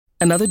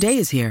Another day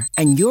is here,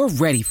 and you're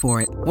ready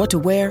for it. What to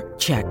wear?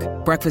 Check.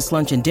 Breakfast,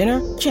 lunch, and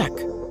dinner? Check.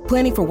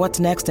 Planning for what's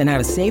next and how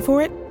to save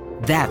for it?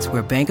 That's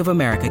where Bank of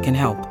America can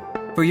help.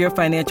 For your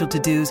financial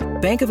to-dos,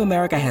 Bank of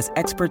America has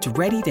experts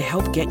ready to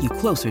help get you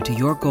closer to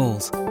your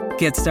goals.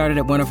 Get started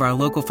at one of our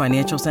local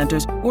financial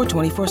centers or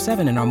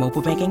 24/7 in our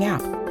mobile banking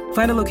app.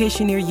 Find a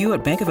location near you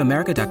at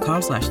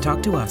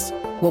bankofamerica.com/talktous.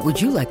 What would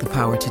you like the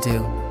power to do?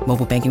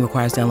 Mobile banking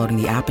requires downloading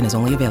the app and is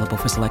only available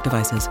for select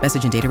devices.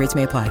 Message and data rates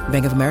may apply.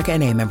 Bank of America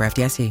N.A., member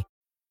FDIC.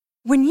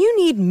 When you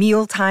need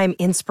mealtime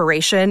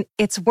inspiration,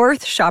 it's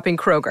worth shopping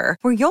Kroger,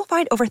 where you'll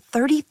find over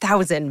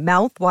 30,000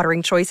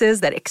 mouth-watering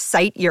choices that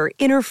excite your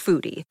inner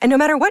foodie. And no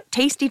matter what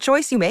tasty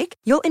choice you make,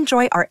 you'll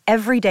enjoy our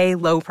everyday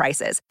low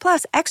prices,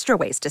 plus extra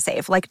ways to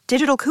save, like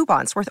digital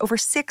coupons worth over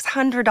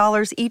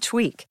 $600 each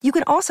week. You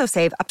can also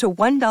save up to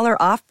 $1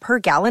 off per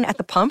gallon at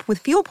the pump with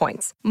fuel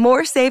points.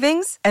 More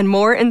savings and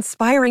more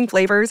inspiring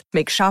flavors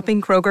make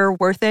shopping Kroger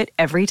worth it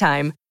every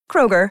time.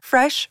 Kroger,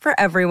 fresh for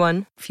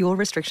everyone. Fuel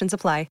restrictions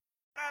apply.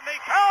 And the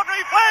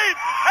Calgary Flames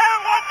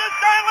have won the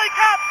Stanley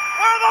Cup.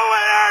 We're the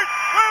winners.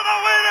 We're the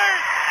winners.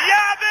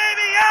 Yeah,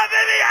 baby. Yeah,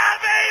 baby. Yeah,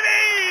 baby.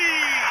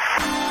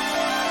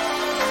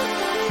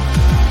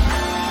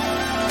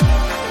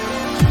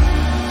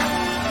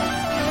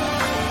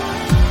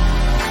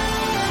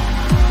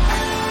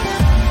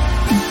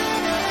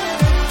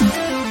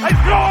 They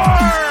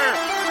score!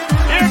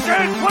 You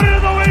can put it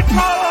in the win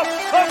column.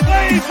 The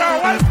Flames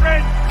are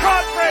Western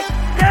Conference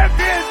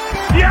champions.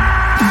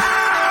 Yeah,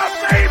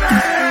 baby!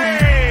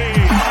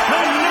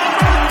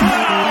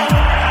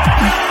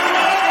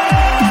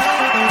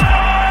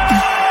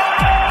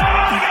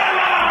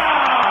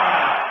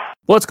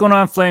 What's going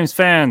on, Flames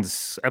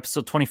fans?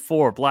 Episode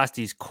 24,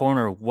 Blasty's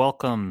Corner.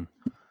 Welcome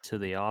to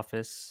the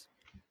office.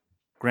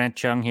 Grant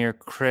Chung here,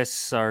 Chris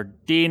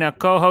Sardina,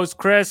 co-host.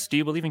 Chris, do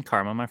you believe in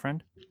karma, my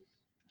friend?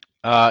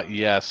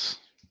 Yes,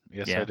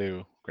 Yeah. I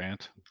do,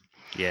 Grant.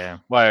 Yeah.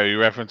 Why are you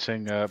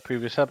referencing a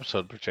previous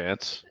episode,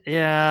 perchance?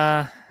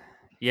 Yeah.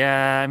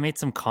 I made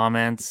some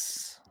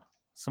comments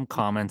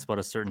about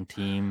a certain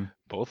team.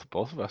 Both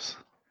of us.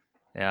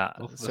 Yeah,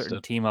 Both a of us certain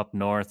did. team up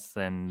north,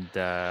 and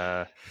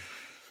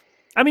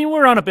I mean,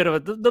 we're on a bit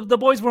of the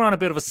boys were on a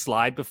bit of a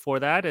slide before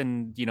that,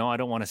 and I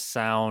don't want to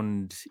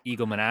sound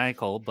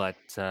egomaniacal, but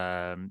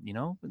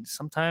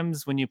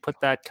sometimes when you put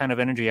that kind of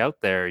energy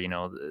out there,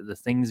 the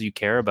things you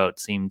care about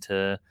seem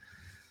to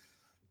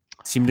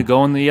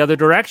go in the other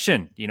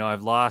direction.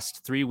 I've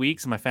lost 3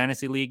 weeks in my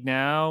fantasy league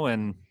now,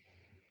 and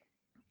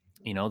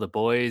the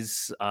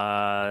boys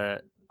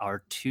are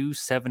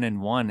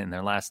 2-7-1 in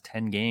their last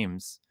 10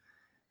 games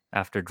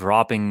after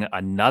dropping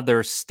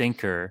another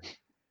stinker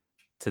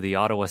to the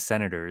Ottawa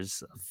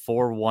Senators.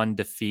 4-1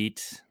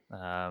 defeat.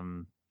 Saw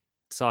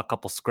a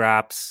couple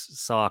scraps,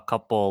 saw a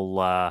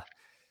couple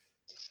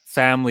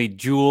family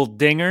jewel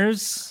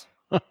dingers.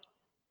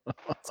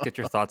 Let's get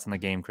your thoughts on the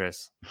game,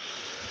 Chris.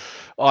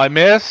 Oh, I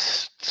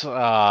missed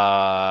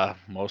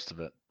most of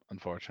it,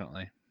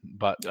 unfortunately.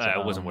 But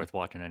It wasn't worth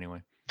watching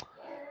anyway.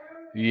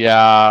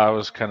 Yeah, I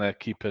was kind of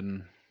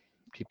keeping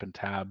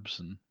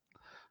tabs and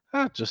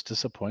just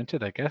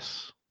disappointed, I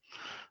guess.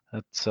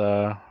 That's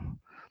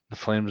the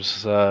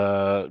Flames'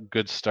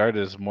 good start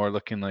is more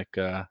looking like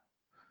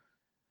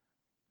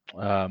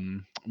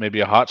maybe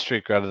a hot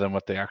streak rather than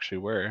what they actually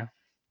were,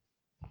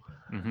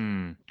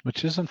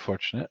 which is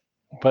unfortunate.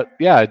 But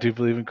yeah, I do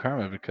believe in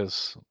karma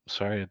because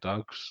sorry, a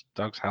dog's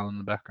howling in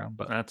the background,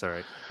 but That's all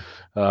right.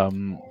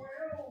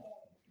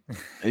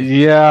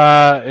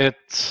 Yeah,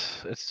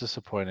 it's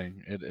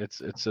disappointing. It's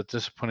a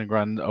disappointing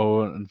run,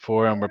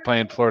 0-4, and we're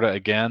playing Florida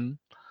again.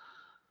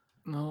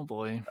 Oh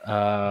boy.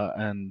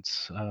 And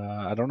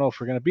I don't know if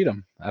we're gonna beat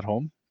them at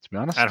home. To be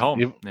honest, At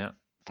home, yeah.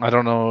 I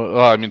don't know.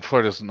 Well, I mean,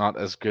 Florida's not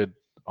as good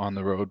on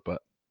the road,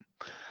 but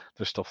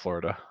they're still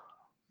Florida.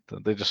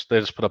 They just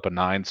put up a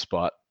 9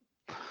 spot.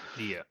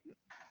 Yeah.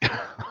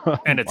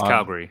 And it's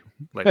Calgary.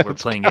 Like we're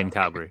playing in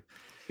Calgary.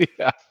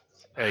 Yeah.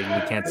 We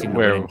can't seem to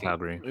win in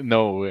Calgary.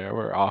 No,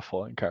 we're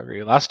awful in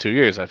Calgary. Last 2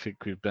 years, I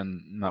think we've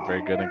been not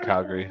very good in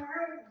Calgary.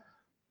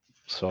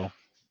 So.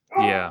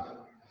 Yeah.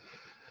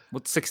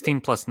 What's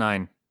 16 plus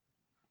 9?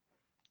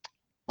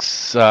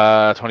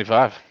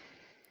 25.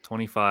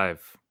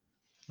 25.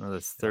 Well,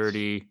 that's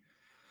 30.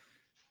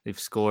 They've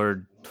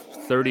scored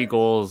 30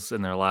 goals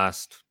in their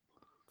last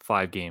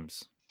 5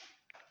 games.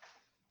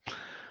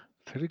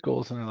 30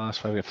 goals in their last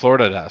 5 games.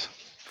 Florida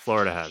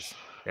has.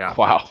 Yeah.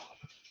 Wow.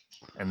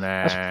 And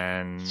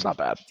then it's not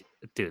bad.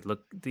 Dude,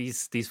 look,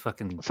 these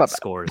fucking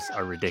scores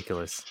are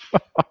ridiculous.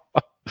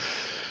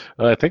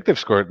 I think they've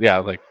scored,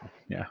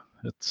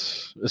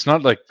 it's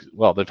not like,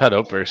 well, they've had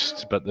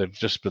outbursts, but they've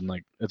just been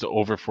like, it's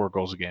over 4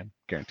 goals a game,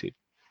 guaranteed.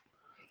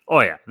 Oh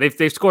yeah,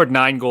 they've scored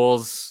 9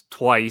 goals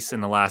twice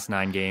in the last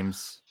 9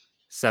 games,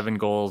 7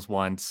 goals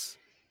once,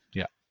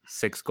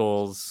 6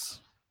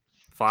 goals,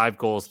 5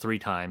 goals 3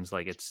 times.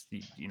 Like it's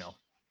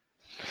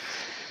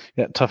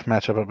Yeah, tough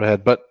matchup up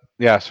ahead, but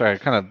yeah, sorry,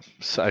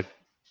 I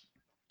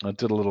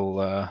did a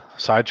little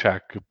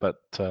sidetrack, but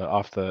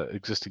off the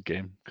existing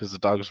game because the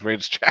dog was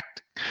rage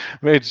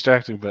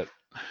distracting. But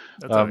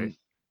That's all right.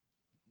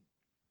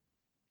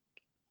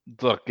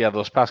 Look, yeah,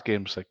 those past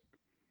games, like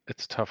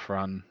it's a tough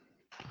run.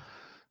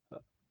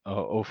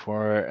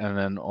 0-4, and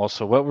then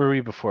also what were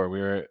we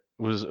before? It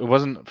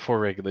wasn't 4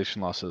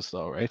 regulation losses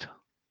though, right?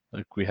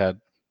 Like we had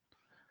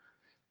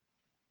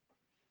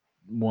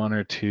 1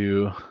 or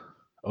 2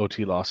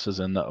 OT losses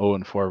in the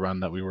 0-4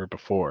 run that we were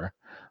before.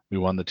 We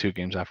won the 2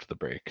 games after the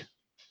break.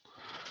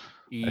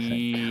 I think.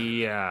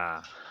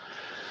 Yeah.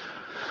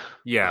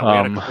 Yeah, we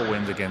had a couple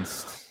wins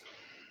against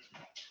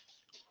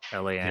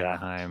LA,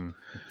 Anaheim,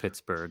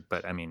 Pittsburgh,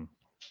 but I mean,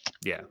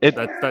 yeah,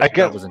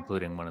 that was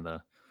including one of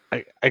the.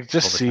 I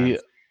just see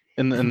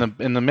in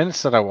the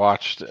minutes that I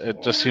watched,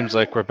 it just seems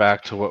like we're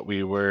back to what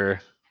we were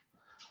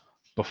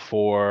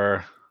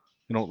before,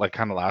 like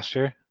kind of last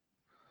year.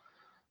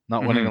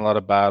 Not winning a lot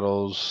of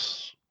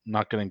battles,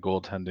 not getting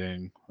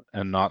goaltending,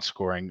 and not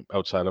scoring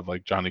outside of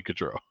like Johnny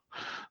Gaudreau.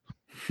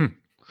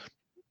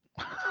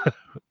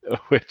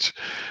 Which,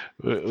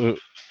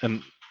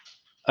 and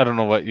I don't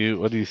know what do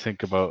you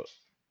think about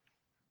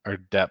our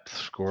depth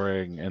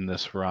scoring in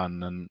this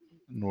run and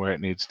where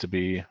it needs to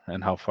be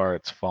and how far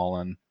it's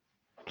fallen.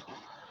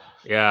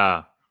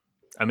 Yeah,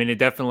 I mean, it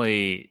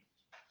definitely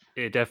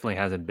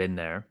hasn't been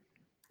there.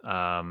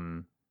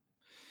 I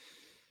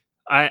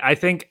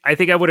think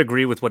I would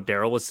agree with what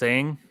Daryl was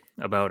saying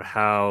about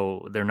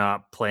how they're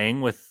not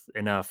playing with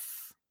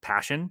enough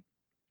passion.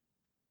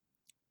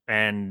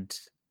 And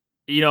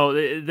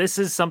this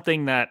is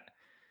something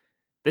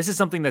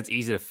that's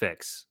easy to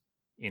fix.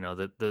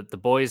 The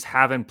boys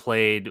haven't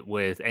played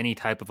with any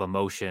type of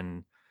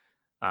emotion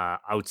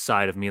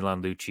outside of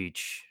Milan Lucic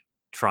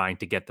trying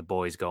to get the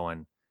boys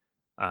going.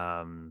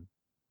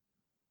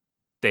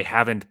 They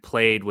haven't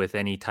played with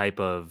any type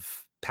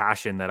of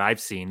passion that I've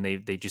seen.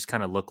 They just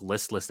kind of look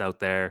listless out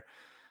there.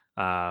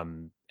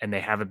 And they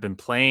haven't been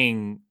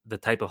playing the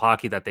type of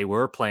hockey that they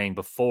were playing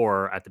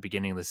before at the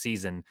beginning of the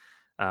season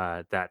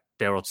that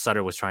Daryl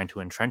Sutter was trying to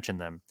entrench in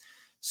them.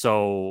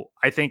 So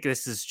I think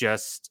this is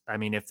just, I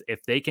mean,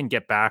 if they can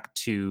get back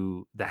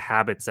to the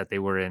habits that they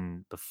were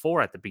in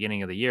before at the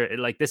beginning of the year,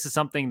 this is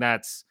something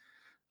that's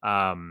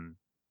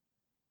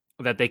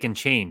that they can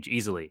change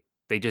easily.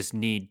 They just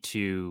need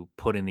to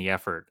put in the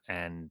effort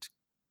and,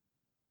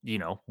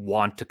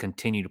 want to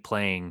continue to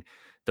playing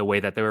the way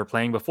that they were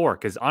playing before.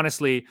 Because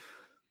honestly,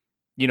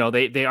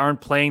 they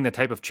aren't playing the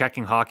type of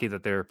checking hockey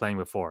that they were playing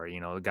before.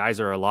 The guys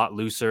are a lot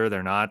looser.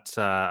 They're not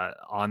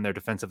on their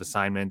defensive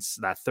assignments.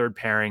 That third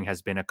pairing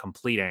has been a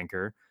complete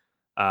anchor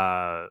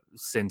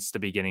since the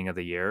beginning of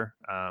the year.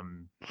 I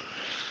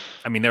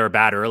mean, they were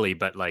bad early,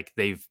 but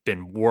they've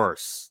been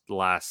worse the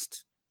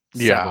last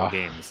several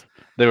games.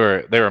 They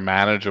were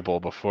manageable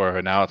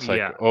before. Now it's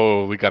like,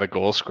 oh, we got a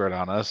goal scored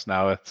on us.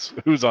 Now it's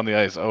who's on the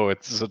ice? Oh,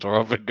 it's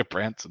Zadorov and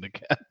Gudbranson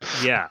again.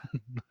 Yeah.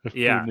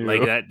 Yeah.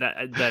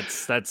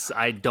 That's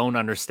I don't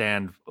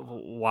understand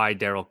why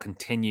Daryl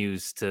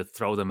continues to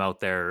throw them out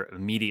there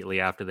immediately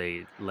after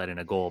they let in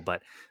a goal.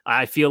 But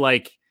I feel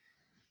like,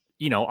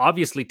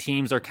 obviously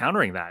teams are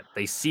countering that.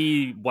 They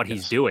see what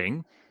he's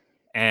doing.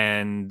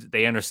 And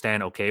they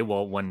understand, okay,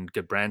 well, when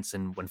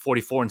Gudbranson, when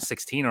 44 and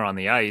 16 are on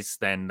the ice,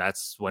 then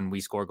that's when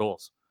we score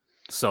goals.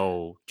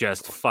 So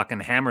just fucking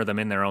hammer them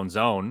in their own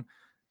zone,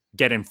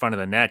 get in front of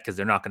the net because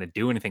they're not going to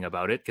do anything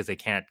about it because they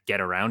can't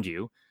get around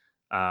you.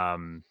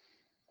 And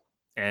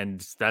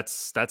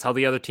that's how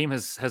the other team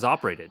has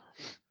operated.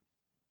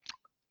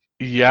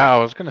 Yeah, I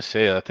was going to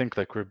say, I think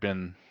we've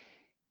been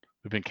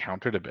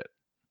countered a bit.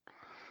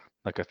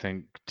 I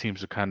think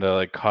teams have kind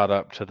of caught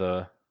up to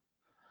the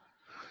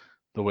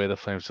way the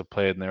Flames have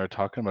played, and they were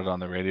talking about it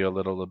on the radio a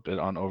little bit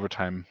on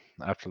overtime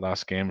after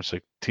last game. It's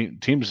like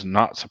teams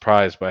not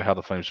surprised by how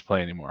the Flames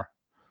play anymore.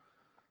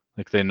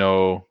 They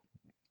know,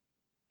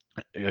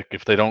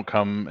 if they don't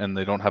come and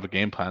they don't have a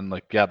game plan,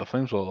 the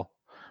Flames will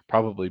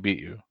probably beat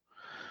you.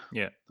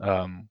 Yeah.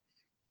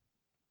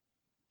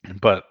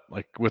 But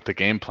with the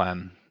game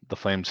plan, the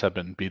Flames have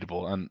been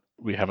beatable, and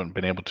we haven't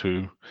been able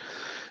to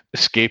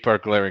escape our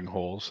glaring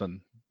holes.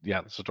 And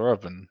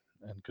Zadorov and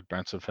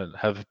Gudbranson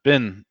have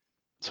been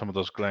some of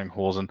those glaring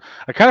holes, and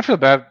I kind of feel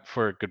bad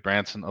for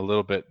Gudbranson a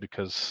little bit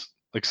because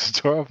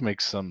Zadorov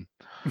makes some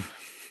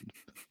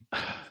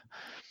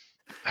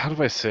how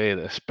do I say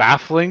this,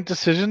 baffling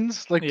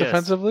decisions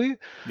defensively.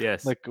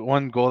 Yes.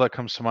 One goal that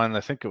comes to mind,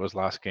 I think it was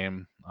last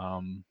game,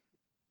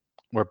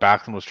 where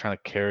Backlund was trying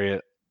to carry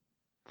it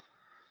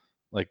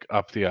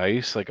up the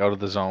ice, out of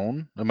the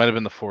zone. It might have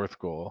been the fourth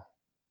goal,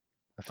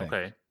 I think.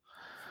 Okay.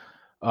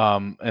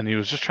 And he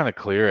was just trying to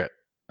clear it.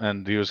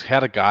 And he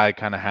had a guy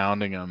kind of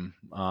hounding him,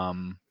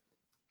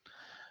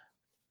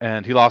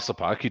 and he lost the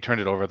puck. He turned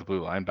it over at the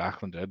blue line.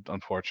 Backlund did,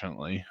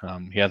 unfortunately.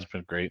 He hasn't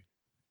been great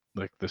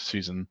this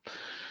season,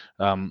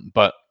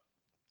 but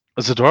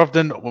Zadorov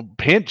then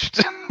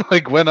pinched,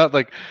 went up.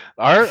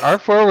 Our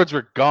forwards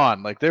were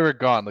gone. They were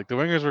gone. The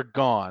wingers were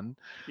gone.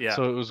 Yeah.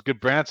 So it was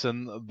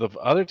Gudbranson. The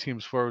other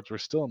team's forwards were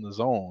still in the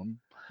zone.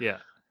 Yeah.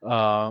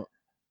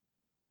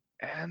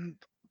 And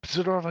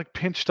Zadorov like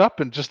pinched up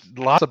and just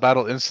lost the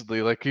battle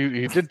instantly. Like he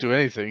didn't do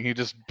anything. He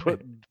just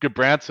put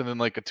Goodbranson in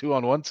like a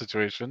 2-on-1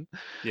 situation.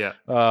 Yeah.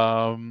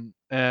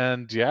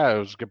 And yeah, it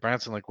was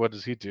Goodbranson. Like, what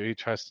does he do? He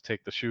tries to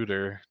take the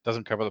shooter,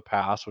 doesn't cover the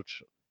pass,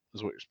 which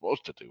is what you're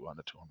supposed to do on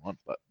a 2-on-1.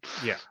 But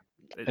Yeah.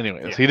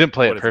 anyways, he didn't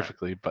play What it is that?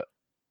 perfectly. But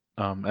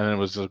and it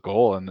was a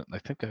goal, and I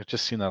think I've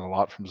just seen that a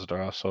lot from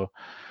Zadorov. So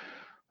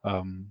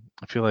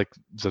I feel like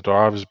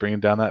Zadorov is bringing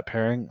down that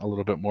pairing a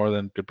little bit more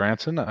than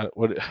Goodbranson.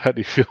 How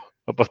do you feel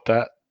about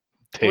that?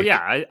 Well,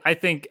 yeah, I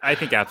think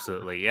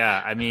absolutely.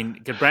 Yeah. I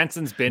mean,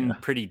 Goodbranson's been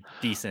pretty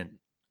decent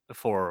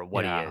for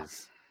what he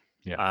is.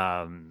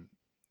 Yeah.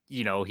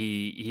 You know,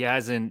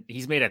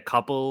 he's made a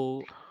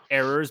couple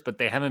errors, but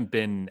they haven't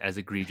been as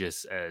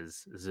egregious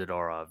as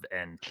Zadorov.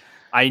 And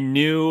I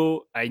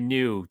knew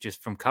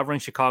just from covering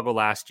Chicago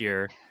last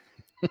year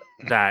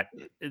that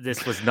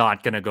this was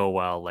not going to go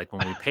well. Like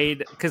when we paid,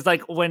 because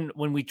like when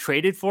we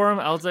traded for him,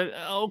 I was like,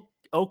 oh,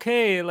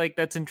 okay, like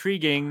that's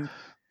intriguing.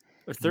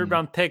 A third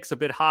round pick's a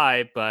bit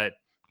high, but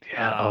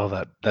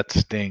yeah, that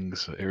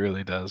stings. It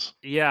really does.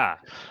 Yeah,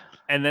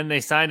 and then they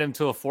signed him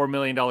to a $4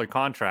 million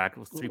contract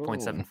with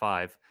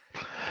 3.75.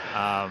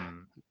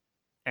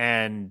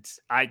 And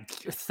I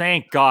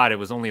thank God it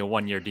was only a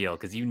 1-year deal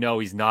because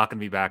he's not going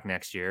to be back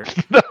next year.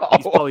 No.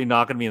 He's probably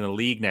not going to be in the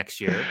league next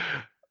year.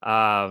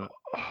 But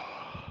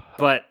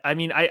I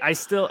mean, I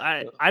still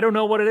don't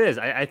know what it is.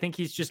 I think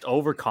he's just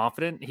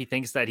overconfident. He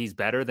thinks that he's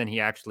better than he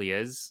actually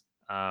is.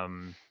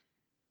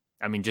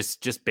 I mean,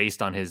 just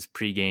based on his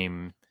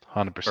pregame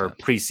 100% or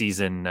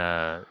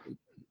preseason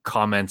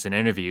comments and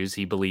interviews,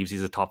 he believes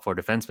he's a top 4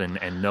 defenseman,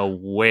 and no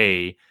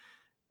way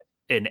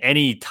in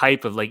any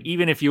type of like,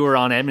 even if you were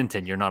on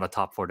Edmonton, you're not a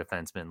top 4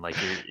 defenseman. Like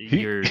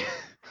you're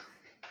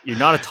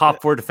not a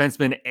top 4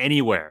 defenseman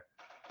anywhere.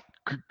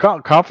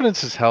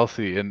 Confidence is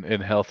healthy in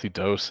healthy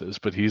doses,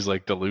 but he's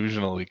like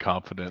delusionally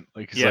confident.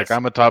 Like he's like,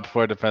 I'm a top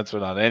 4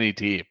 defenseman on any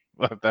team.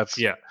 That's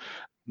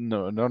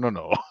no.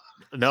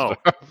 No,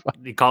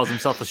 he calls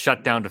himself a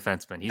shutdown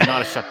defenseman. He's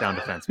not a shutdown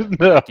defenseman.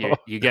 No. Like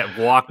you get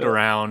walked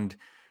around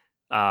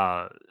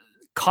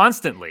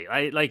constantly.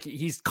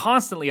 He's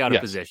constantly out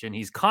of position.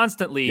 He's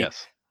constantly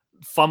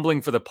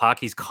fumbling for the puck.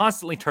 He's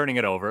constantly turning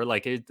it over.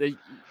 Like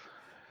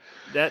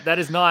that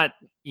is not,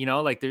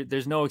 like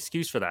there's no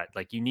excuse for that.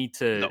 Like you need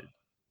to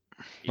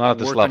not at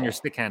this work level. on your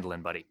stick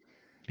handling, buddy.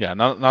 Yeah,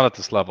 not at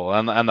this level.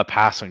 And the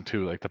passing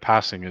too. Like the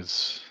passing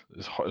is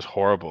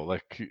horrible.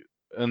 Like,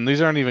 and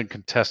these aren't even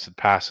contested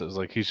passes.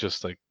 Like he's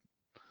just like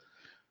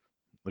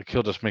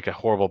he'll just make a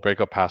horrible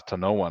breakup pass to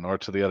no one or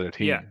to the other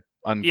team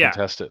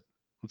uncontested.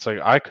 Yeah. It's like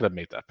I could have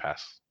made that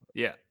pass.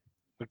 Yeah.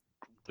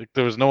 Like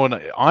there was no one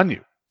on you.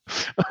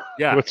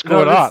 Yeah. What's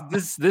going on?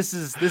 This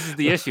is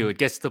the issue. It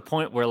gets to the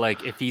point where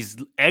like if he's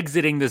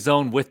exiting the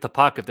zone with the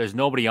puck, if there's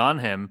nobody on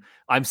him,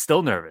 I'm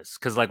still nervous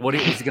because like what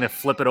is he gonna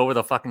flip it over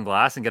the fucking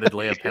glass and get a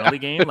delay of penalty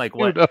game? Like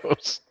what? Who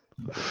knows?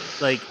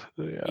 Like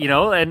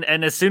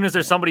and as soon as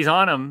there's somebody's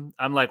on him,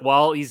 I'm like,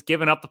 well, he's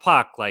giving up the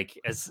puck, like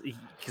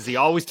because he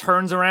always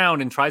turns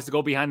around and tries to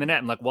go behind the net.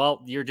 I'm like,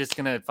 well, you're just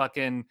gonna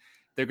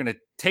they're gonna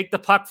take the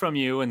puck from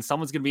you and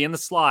someone's gonna be in the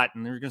slot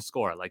and they're gonna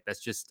score. Like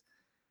that's just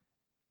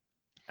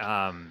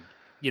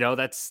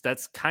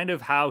that's kind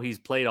of how he's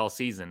played all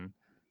season.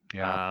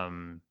 Yeah.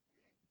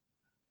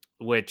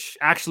 Which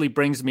actually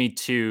brings me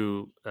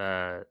to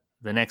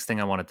the next thing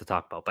I wanted to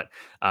talk about. But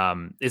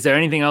is there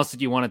anything else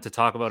that you wanted to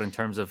talk about in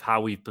terms of how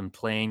we've been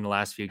playing the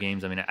last few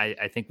games? I mean,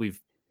 I think we've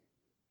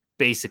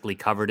basically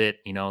covered it.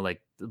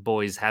 Like the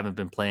boys haven't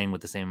been playing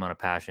with the same amount of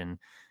passion,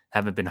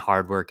 haven't been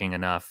hardworking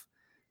enough.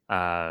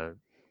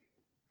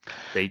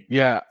 They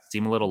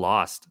seem a little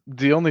lost.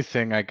 The only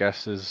thing I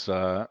guess is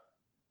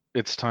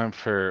it's time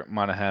for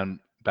Monahan,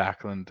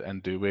 Backlund,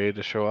 and Dubé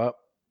to show up.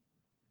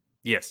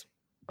 Yes.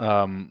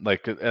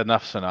 Like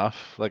enough's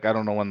enough. Like I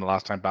don't know when the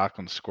last time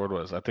Backlund scored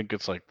was. I think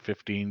it's like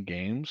 15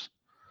 games.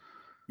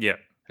 Yeah.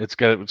 It's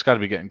got to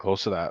be getting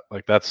close to that.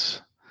 Like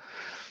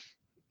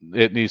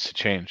it needs to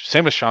change.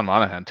 Same with Sean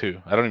Monahan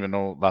too. I don't even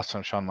know last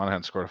time Sean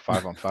Monahan scored a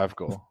 5-on-5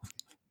 goal.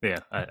 Yeah,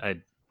 I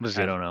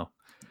don't know.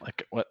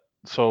 Like what?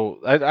 So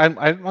I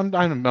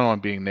know I'm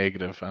being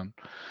negative and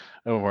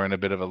we're in a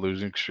bit of a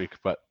losing streak,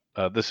 but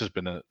this has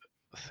been a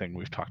thing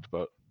we've talked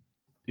about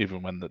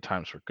even when the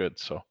times were good.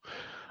 So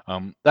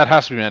that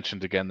has to be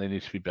mentioned again. They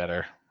need to be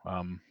better,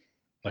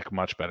 like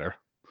much better,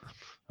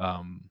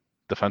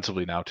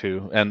 defensively now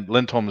too. And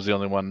Lindholm is the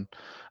only one.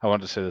 I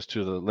wanted to say this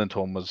too. That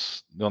Lindholm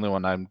was the only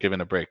one I'm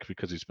giving a break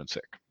because he's been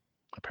sick,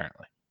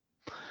 apparently.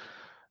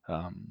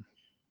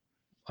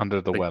 Under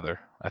the weather,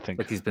 I think.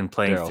 Like he's been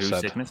playing Darryl through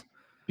said. sickness.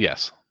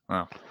 Yes.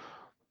 Oh.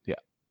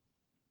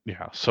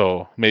 Yeah.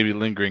 So maybe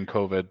lingering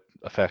COVID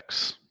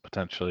effects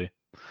potentially.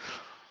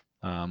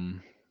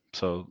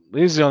 So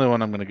he's the only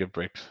one I'm going to give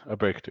a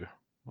break to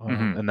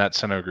in that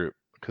center group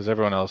because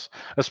everyone else,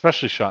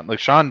 especially Sean, like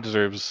Sean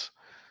deserves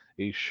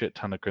a shit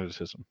ton of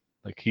criticism.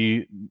 Like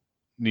he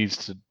needs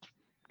to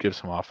give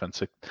some offense.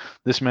 Like,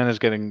 this man is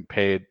getting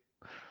paid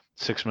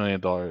 $6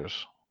 million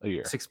a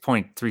year.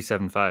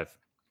 6.375.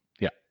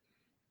 Yeah.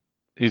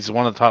 He's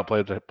one of the top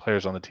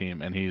players on the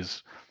team, and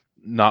he's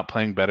not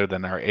playing better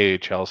than our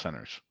AHL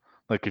centers.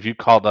 Like if you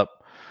called up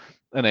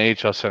an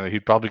AHL center,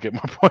 he'd probably get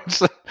more points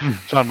than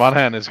Sean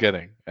Monahan is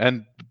getting,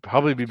 and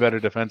probably be better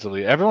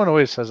defensively. Everyone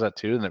always says that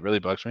too, and it really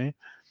bugs me.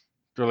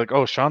 They're like,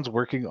 "Oh, Sean's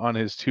working on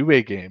his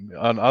two-way game,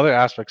 on other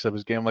aspects of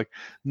his game." I'm like,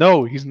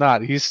 no, he's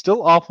not. He's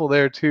still awful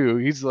there too.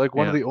 He's like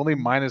one of the only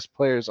minus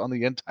players on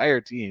the entire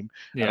team.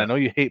 Yeah. And I know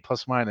you hate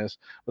plus minus,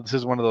 but this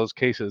is one of those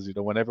cases,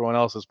 when everyone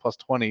else is plus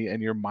 20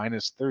 and you're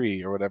minus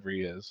 3 or whatever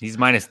he is. He's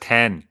minus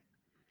 10.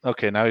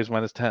 Okay, now he's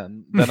minus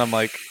 10. Then I'm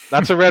like,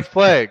 that's a red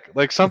flag.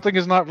 Like something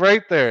is not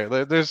right there.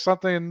 There's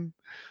something.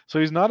 So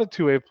he's not a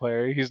two-way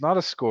player. He's not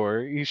a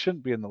scorer. He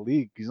shouldn't be in the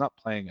league. He's not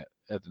playing at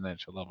the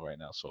NHL level right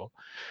now. So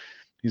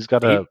he's got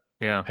to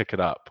pick it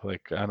up.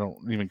 Like, I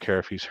don't even care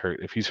if he's hurt.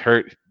 If he's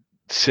hurt,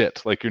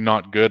 sit. Like, you're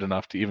not good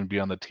enough to even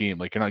be on the team.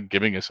 Like, you're not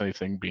giving us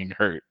anything being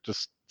hurt.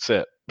 Just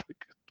sit.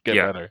 Get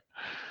better.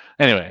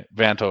 Anyway,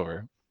 vent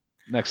over.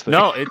 Next thing.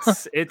 No,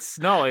 it's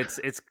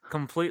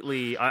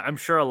completely. I'm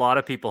sure a lot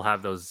of people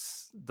have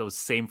those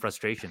same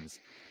frustrations.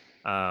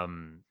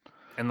 And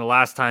the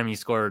last time he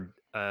scored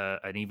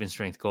an even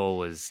strength goal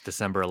was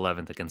December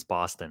 11th against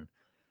Boston.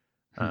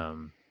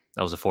 That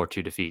was a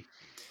 4-2 defeat.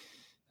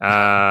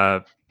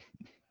 But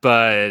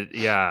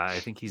yeah, I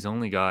think he's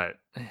only got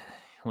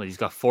he's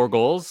got 4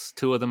 goals.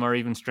 2 of them are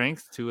even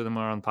strength. 2 of them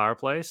are on power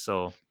play.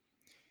 So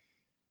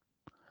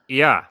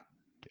yeah,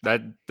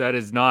 that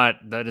is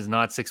not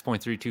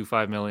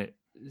 6.325 million.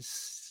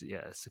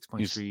 Yeah,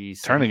 6.3.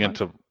 He's turning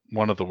into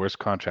one of the worst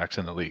contracts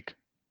in the league.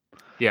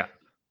 Yeah,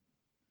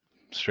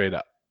 straight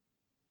up.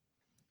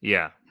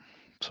 Yeah.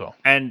 So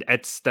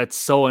it's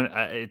so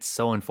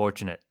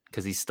unfortunate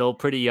because he's still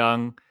pretty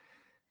young.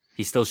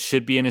 He still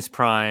should be in his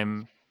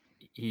prime.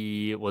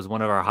 He was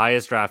one of our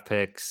highest draft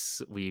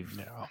picks. We've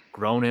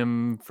grown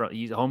him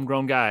he's a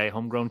homegrown guy,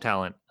 homegrown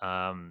talent.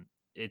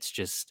 It's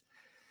just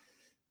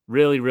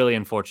really, really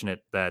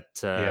unfortunate that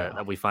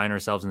that we find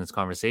ourselves in this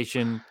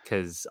conversation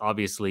because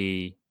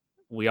obviously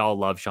we all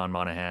love Sean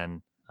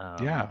Monahan.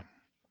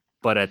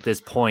 But at this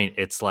point,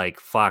 it's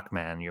like, fuck,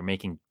 man, you're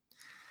making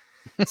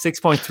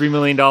 $6.3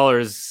 million,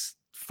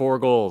 4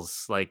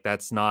 goals. Like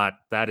that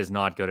is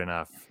not good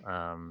enough.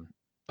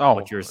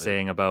 What you're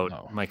saying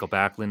about Michael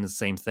Backlund is the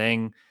same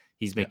thing.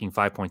 He's making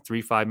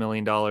 $5.35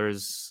 million.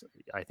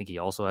 I think he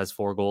also has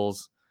 4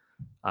 goals.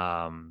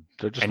 And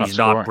he's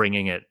not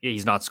bringing it.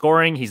 He's not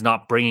scoring. He's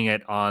not bringing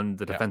it on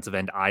the defensive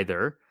end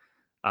either,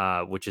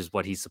 which is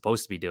what he's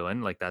supposed to be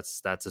doing. Like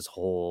that's his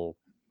whole,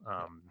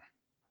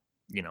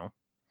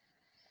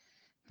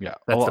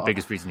 that's the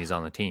biggest reason he's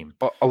on the team.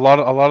 A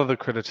lot of the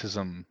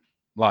criticism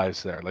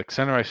lies there. Like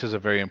center ice is a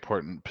very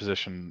important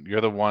position. You're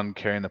the one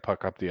carrying the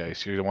puck up the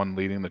ice. You're the one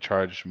leading the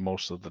charge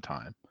most of the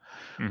time.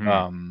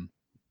 Mm-hmm.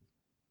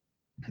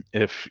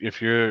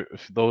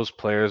 If those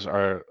players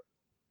are,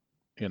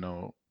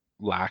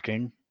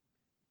 lacking,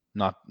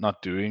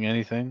 not doing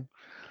anything,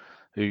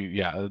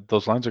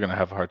 those lines are going to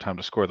have a hard time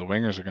to score. The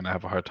wingers are going to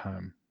have a hard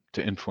time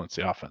to influence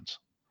the offense.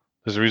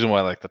 There's a reason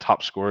why like the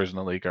top scorers in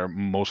the league are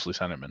mostly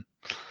centermen,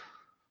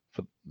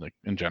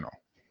 in general.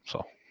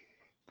 So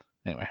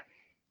anyway,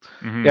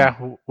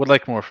 would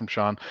like more from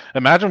Sean.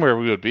 Imagine where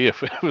we would be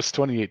if it was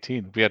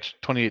 2018. If we had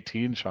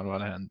 2018 Sean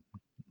Monahan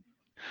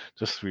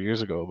just 3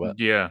 years ago. But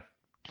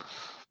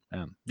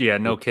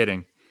no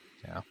kidding.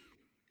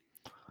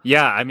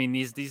 Yeah, I mean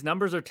these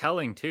numbers are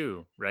telling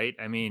too, right?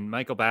 I mean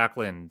Michael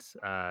Backlund,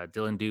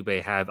 Dylan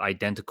Dubé have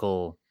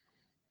identical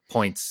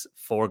points: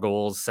 4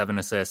 goals, 7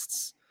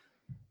 assists.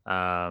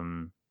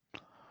 -7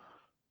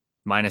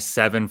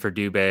 for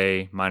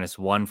Dubé,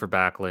 -1 for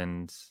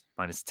Backlund,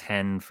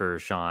 -10 for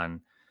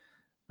Sean.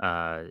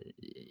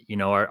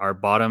 Our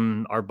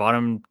bottom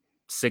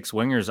 6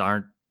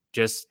 wingers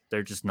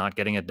they're just not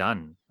getting it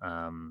done.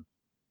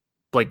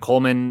 Blake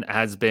Coleman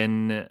has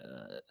been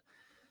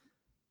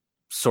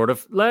sort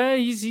of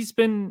he's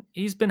been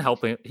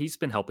helping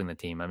the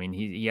team. I mean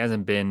he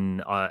hasn't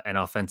been an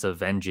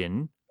offensive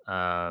engine,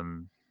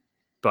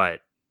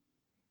 but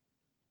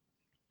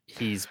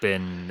his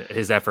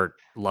effort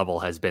level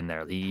has been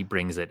there. He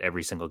brings it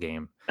every single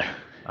game,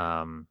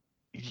 and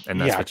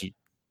that's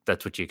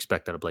what you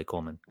expect out of Blake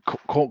Coleman.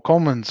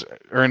 Coleman's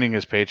earning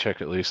his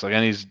paycheck at least,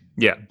 and he's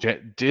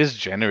is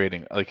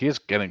generating, he is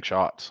getting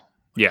shots.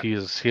 He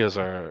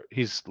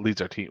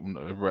leads our team,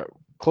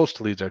 close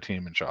to leads our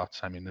team in shots.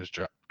 I mean, there's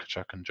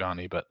Tkachuk and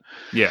Johnny, but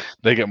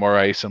they get more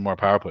ice and more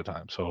power play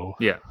time. So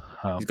he's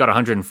got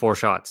 104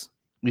 shots.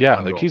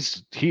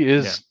 He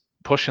is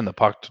pushing the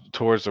puck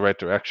towards the right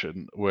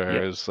direction,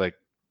 whereas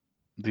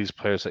these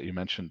players that you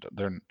mentioned,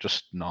 they're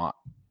just not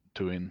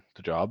doing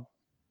the job,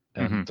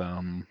 and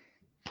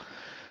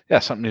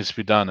something needs to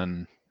be done.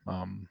 And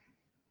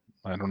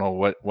I don't know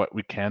what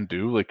we can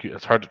do.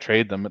 It's hard to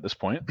trade them at this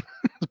point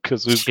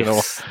because who's gonna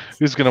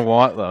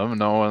want them?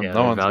 No one's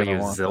gonna want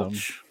them.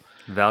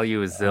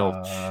 Value is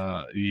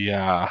zilch.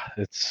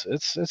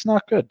 It's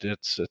not good.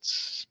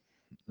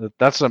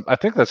 I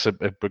think that's a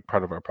big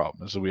part of our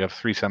problem is that we have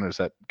 3 centers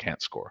that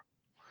can't score.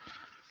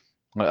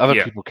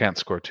 Other people can't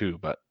score too,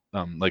 but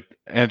like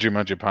Andrew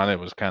Mangiapane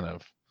was kind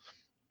of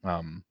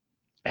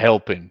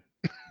helping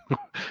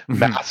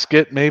mask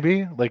it,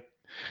 maybe, like,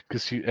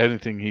 because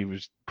anything he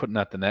was putting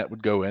at the net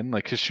would go in.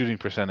 Like his shooting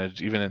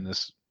percentage, even in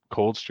this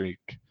cold streak,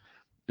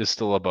 is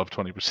still above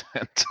 20%.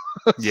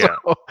 Yeah.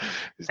 So,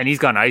 And he's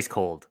gone ice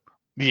cold.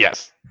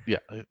 yes, yeah.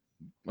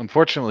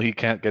 Unfortunately, he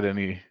can't get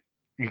any.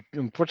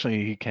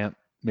 Unfortunately, he can't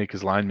make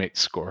his line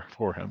mates score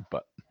for him.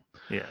 But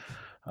Yeah.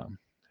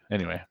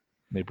 Anyway,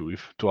 maybe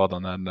we've dwelled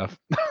on that enough.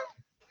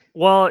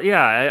 Well,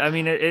 yeah. I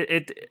mean,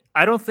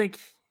 I don't think.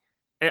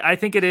 I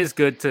think it is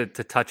good to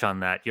touch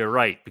on that. You're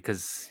right,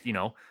 because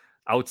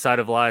outside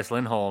of Elias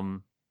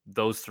Lindholm,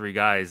 those three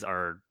guys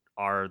are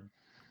our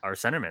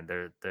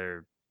centermen.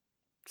 They're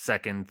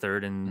second,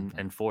 third,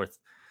 and fourth.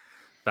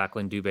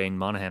 Backlund, Dubé, and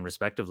Monahan,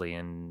 respectively.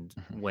 And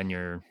when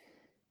you're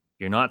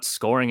not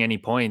scoring any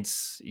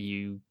points,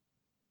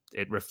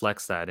 it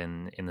reflects that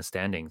in the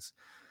standings.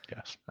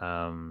 Yes.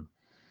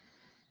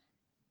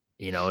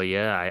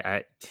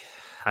 Yeah,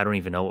 I don't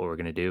even know what we're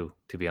gonna do,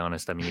 to be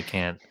honest. I mean, you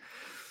can't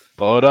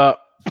blow it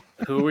up.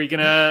 Who are we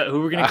gonna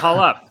call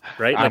up?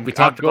 Right? Like we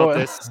talked about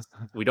this.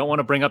 We don't want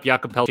to bring up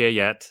Jakob Pelletier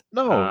yet.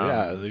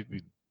 No,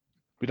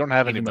 we don't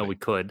have even anybody. Though we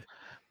could.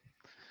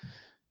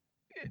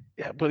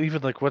 Yeah, but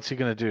even like, what's he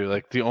gonna do?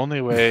 Like the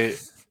only way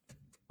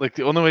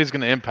he's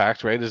gonna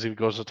impact, right, is if he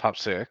goes to top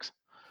 6.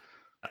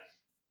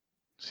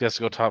 So he has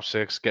to go top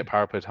 6, get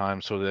power play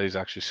time, so that he's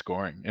actually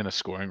scoring in a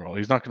scoring role.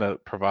 He's not gonna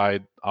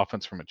provide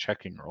offense from a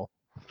checking role.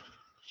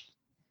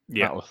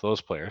 Yeah, not with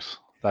those players.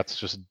 That's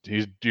just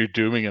you're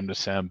dooming him to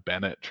Sam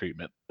Bennett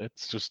treatment.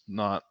 It's just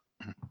not.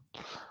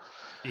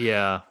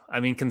 Yeah, I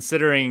mean,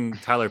 considering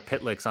Tyler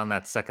Pitlick's on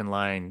that second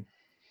line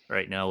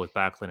right now with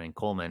Backlund and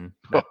Coleman,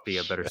 that'd be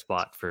a better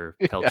spot for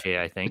Pelletier,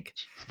 I think.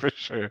 For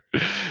sure.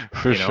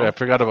 I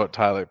forgot about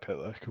Tyler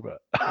Pitlick,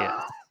 but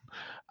yeah.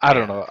 I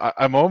don't know.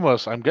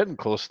 I'm getting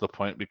close to the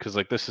point, because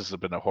like this has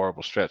been a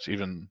horrible stretch.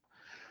 Even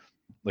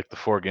like the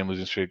 4-game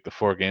losing streak, the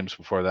 4 games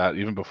before that,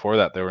 even before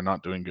that, they were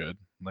not doing good.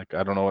 Like,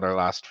 I don't know what our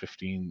last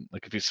 15,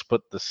 like if you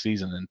split the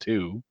season in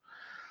 2,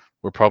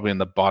 we're probably in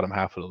the bottom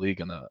half of the league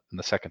in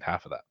the second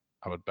half of that,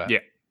 I would bet.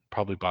 Yeah.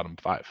 Probably bottom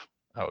 5.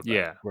 I would bet.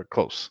 Yeah. We're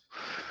close.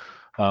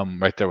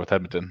 Right there with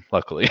Edmonton,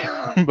 luckily.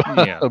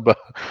 Yeah.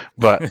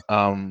 but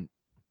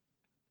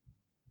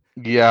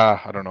yeah,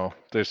 I don't know.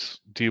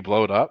 Do you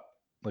blow it up?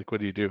 Like,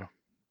 what do you do?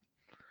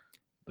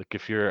 Like,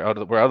 if we're out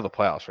of the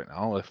playoffs right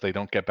now, if they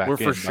don't get back we're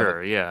in. For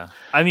sure, yeah.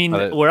 I mean,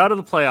 we're out of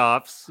the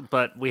playoffs,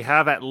 but we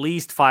have at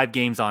least 5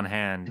 games on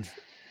hand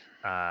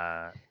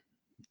on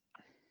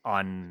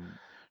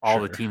all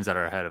the teams that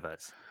are ahead of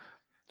us.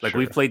 Like,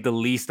 we've played the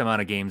least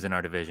amount of games in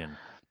our division,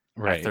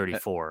 right? At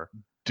 34.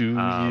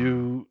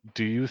 Do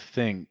you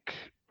think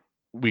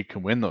we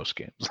can win those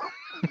games?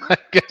 I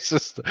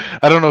guess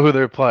I don't know who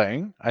they're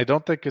playing. I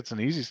don't think it's an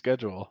easy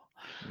schedule.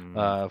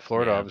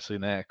 Florida obviously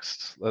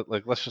next.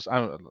 Let's just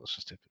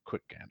take a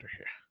quick gander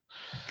here.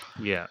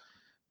 Yeah,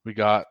 we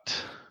got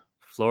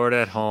Florida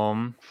at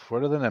home.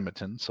 Florida, then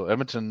Edmonton. So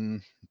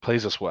Edmonton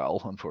plays us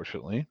well,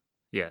 unfortunately.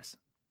 Yes.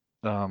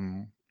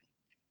 But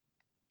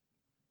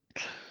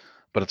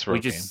it's a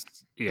road game.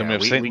 Yeah, then we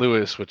have St.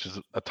 Louis, which is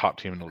a top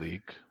team in the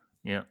league.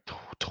 Yeah,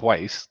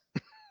 twice.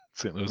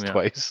 St. Louis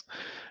twice,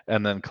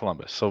 and then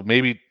Columbus. So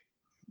maybe.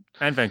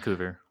 And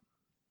Vancouver.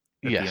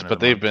 Yes, but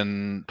they've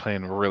been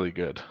playing really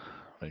good.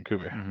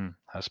 Vancouver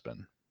has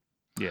been.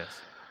 Yes.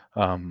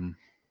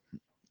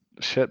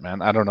 Shit,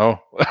 man. I don't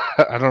know.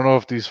 I don't know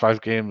if these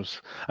 5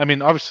 games. I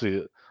mean,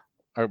 obviously,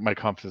 my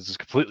confidence is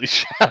completely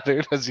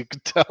shattered, as you can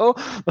tell.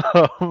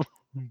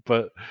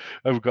 But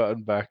I've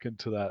gotten back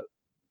into that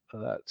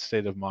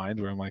state of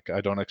mind where I'm like, I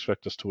don't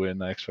expect us to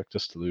win. I expect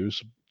us to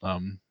lose.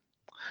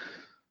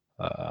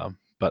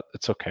 But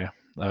it's okay.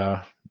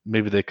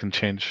 Maybe they can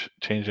change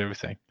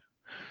everything.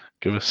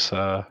 Give us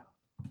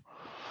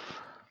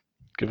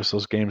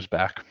those games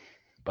back.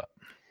 But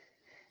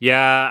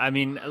yeah, I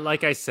mean,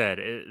 like I said,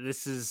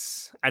 this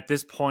is at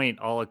this point,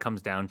 all it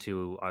comes down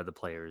to are the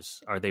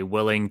players. Are they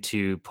willing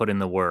to put in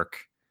the work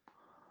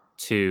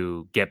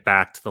to get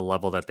back to the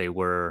level that they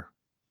were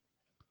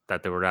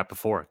at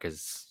before?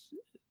 Because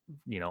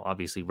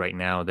obviously right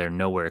now they're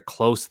nowhere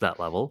close to that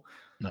level.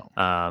 No.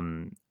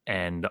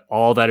 And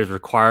all that is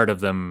required of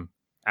them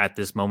at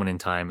this moment in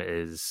time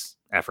is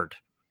effort.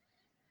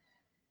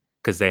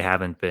 Because they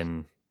have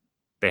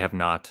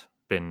not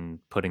been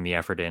putting the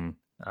effort in.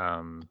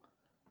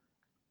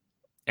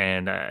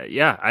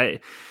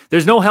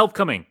 There's no help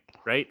coming,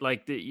 right?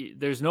 Like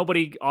there's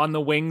nobody on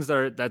the wings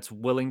that's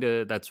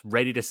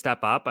ready to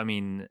step up. I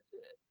mean,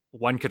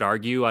 one could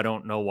argue, I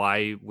don't know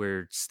why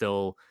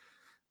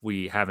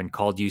we haven't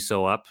called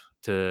Juuso up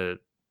to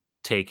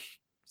take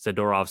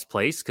Zadorov's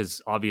place,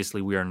 because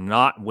obviously we are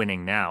not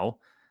winning now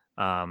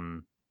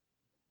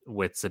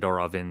with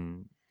Zadorov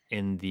in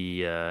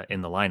the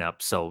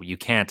lineup. So you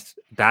can't.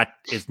 That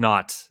is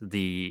not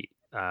the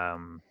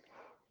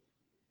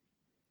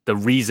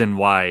reason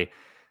why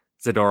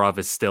Zadorov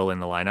is still in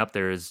the lineup.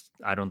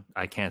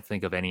 I can't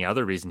think of any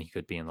other reason he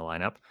could be in the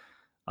lineup.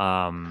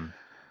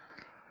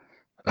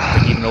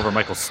 Like even over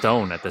Michael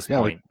Stone at this Yeah,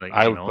 point.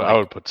 I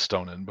would put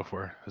Stone in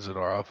before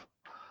Zadorov.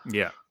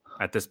 Yeah,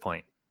 at this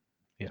point.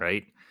 Yeah.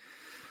 Right.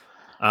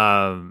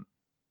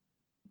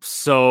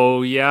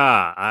 So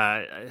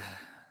yeah,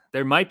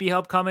 there might be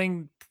help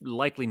coming,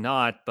 likely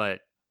not, but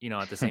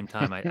at the same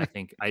time, I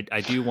think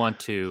I do want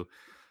to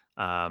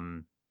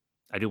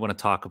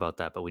talk about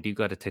that, but we do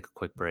got to take a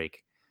quick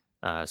break.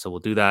 So we'll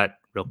do that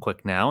real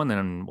quick now, and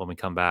then when we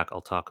come back,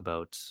 I'll talk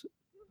about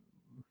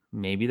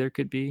maybe there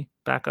could be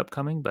backup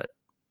coming, but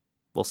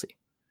we'll see.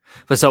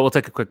 But so we'll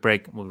take a quick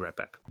break. We'll be right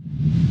back.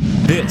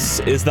 This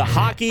is the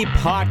Hockey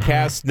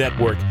Podcast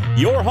Network,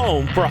 your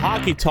home for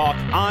hockey talk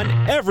on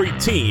every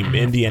team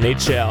in the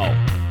NHL.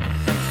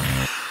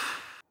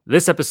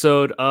 This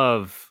episode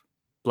of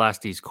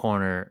Blasty's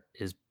Corner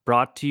is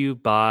brought to you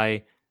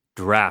by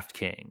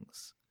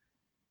DraftKings.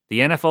 The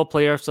NFL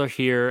playoffs are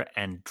here,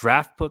 and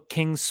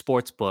DraftKings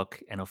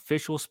Sportsbook, an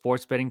official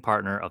sports betting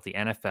partner of the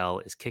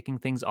NFL, is kicking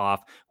things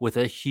off with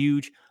a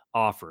huge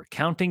offer.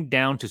 Counting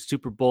down to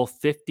Super Bowl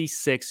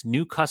 56,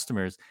 new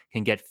customers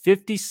can get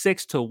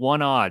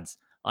 56-1 odds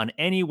on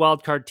any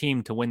wildcard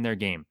team to win their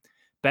game.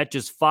 Bet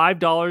just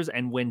 $5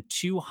 and win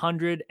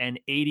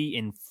 $280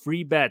 in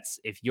free bets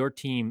if your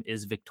team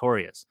is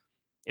victorious.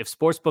 If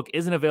Sportsbook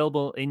isn't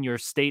available in your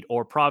state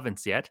or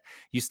province yet,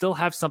 you still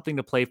have something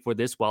to play for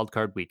this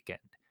wildcard weekend.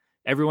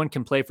 Everyone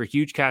can play for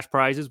huge cash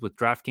prizes with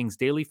DraftKings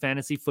daily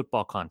fantasy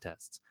football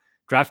contests.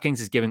 DraftKings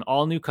is giving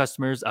all new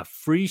customers a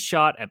free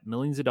shot at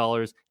millions of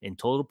dollars in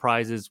total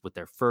prizes with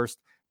their first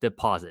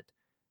deposit.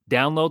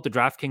 Download the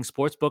DraftKings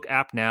Sportsbook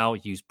app now,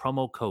 use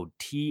promo code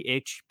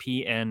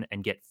THPN,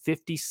 and get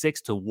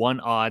 56-1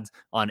 odds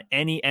on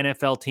any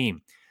NFL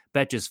team.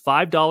 Bet just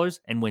 $5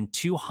 and win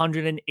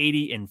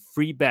 $280 in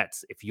free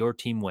bets if your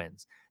team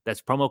wins.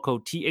 That's promo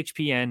code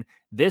THPN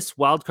this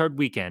wildcard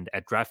weekend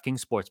at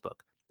DraftKings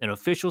Sportsbook, an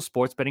official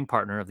sports betting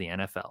partner of the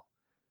NFL.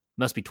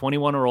 Must be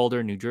 21 or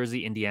older, New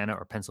Jersey, Indiana,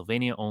 or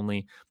Pennsylvania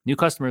only. New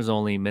customers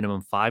only.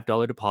 Minimum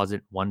 $5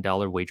 deposit,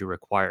 $1 wager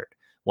required.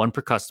 One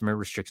per customer.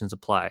 Restrictions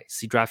apply.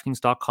 See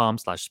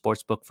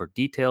DraftKings.com/sportsbook for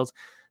details.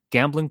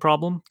 Gambling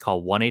problem?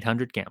 Call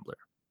 1-800-GAMBLER.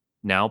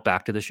 Now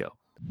back to the show.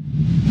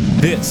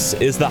 This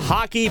is the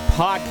Hockey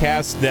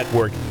Podcast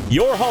Network,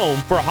 your home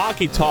for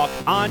hockey talk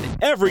on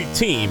every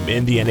team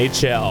in the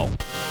NHL.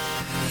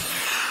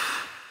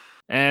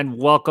 And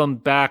welcome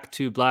back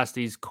to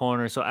Blasty's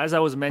Corner. So as I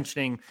was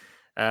mentioning,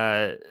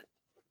 there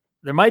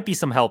might be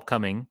some help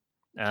coming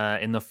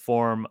in the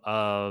form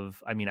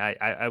of,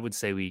 I would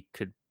say we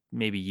could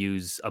maybe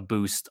use a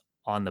boost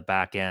on the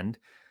back end.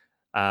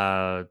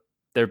 There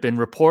have been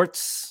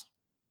reports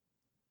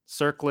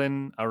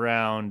circling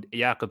around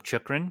Jakob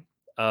Chychrun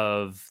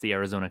of the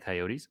Arizona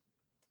Coyotes,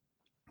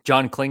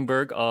 John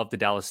Klingberg of the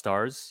Dallas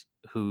Stars,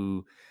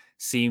 who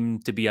seem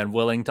to be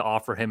unwilling to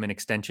offer him an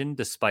extension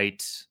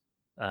despite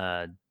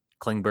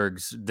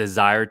Klingberg's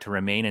desire to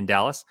remain in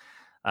Dallas.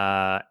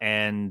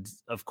 And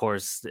of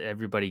course,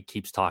 everybody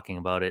keeps talking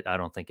about it. I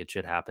don't think it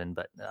should happen,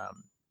 but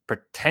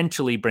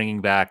potentially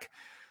bringing back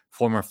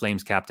former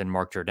Flames captain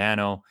Mark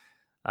Giordano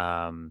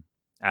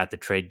at the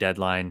trade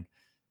deadline.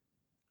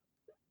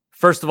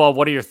 First of all,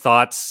 what are your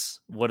thoughts?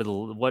 What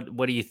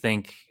do you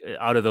think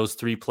out of those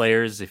three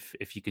players?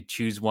 If you could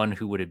choose one,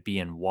 who would it be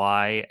and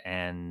why?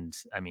 And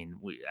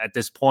at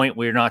this point,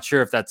 we're not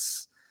sure if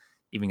that's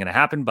even going to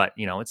happen, but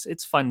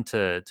it's fun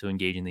to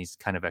engage in these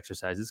kind of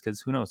exercises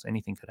because who knows,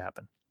 anything could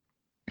happen.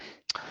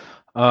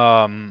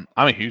 I'm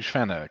a huge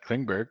fan of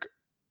Klingberg.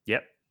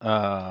 Yep.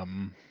 But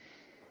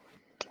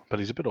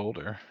he's a bit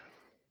older.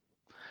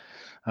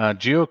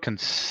 Gio can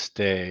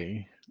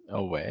stay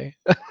away.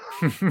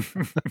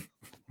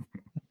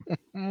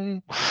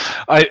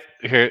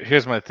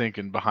 Here's my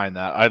thinking behind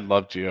that. I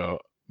love Gio,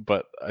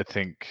 but I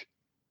think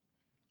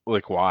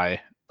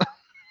why?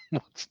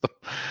 What's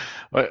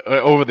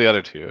over the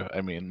other two?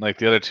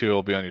 The other two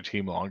will be on your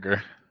team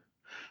longer,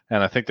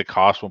 and I think the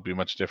cost won't be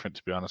much different.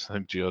 To be honest, I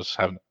think Gio's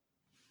having.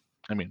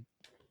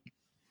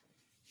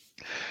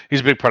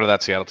 He's a big part of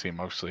that Seattle team.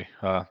 Obviously,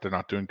 they're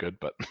not doing good,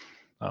 but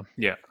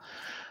yeah,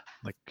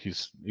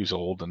 he's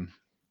old, and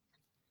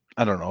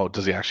I don't know.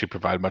 Does he actually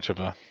provide much of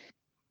a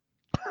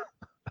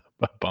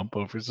bump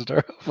over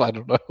Zadorov? I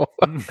don't know.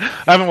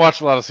 I haven't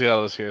watched a lot of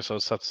Seattle this year, so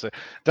it's tough to say.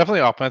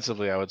 Definitely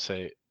offensively, I would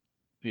say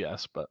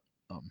yes, but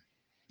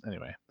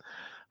anyway,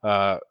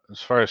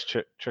 as far as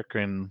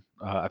Chychrun,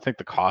 I think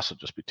the cost would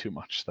just be too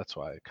much. That's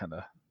why I kind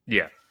of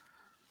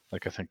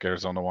I think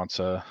Arizona wants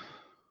a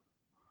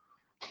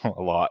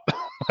lot.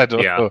 I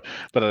don't know,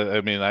 but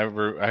I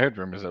heard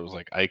rumors that it was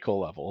like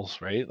Eichel levels,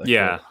 right?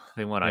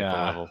 They want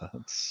Eichel level.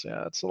 It's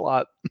a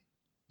lot.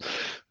 I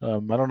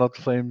don't know if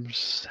the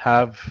Flames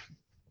have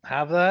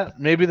that.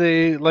 Maybe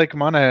they like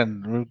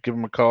Monahan. We'll give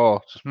him a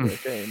call. Just be like,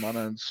 hey,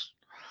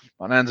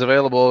 Monahan's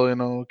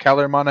available.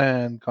 Keller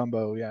Monahan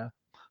combo. Yeah,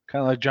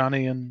 kind of like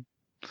Johnny and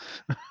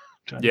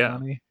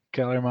Johnny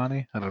Keller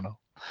Money. I don't know.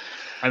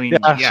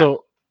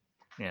 So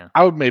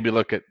I would maybe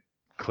look at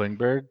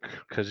Klingberg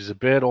because he's a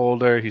bit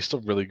older. He's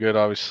still really good,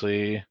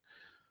 obviously,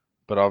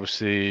 but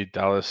obviously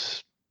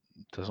Dallas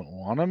doesn't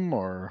want him,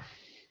 or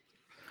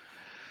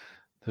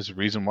There's a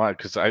reason why,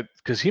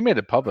 because he made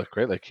it public,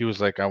 right? Like he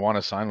was like, I want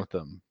to sign with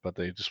them, but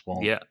they just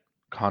won't Yeah.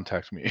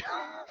 contact me.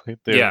 Like,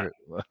 Yeah.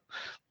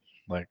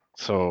 Like,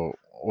 so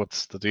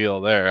what's the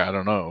deal there? I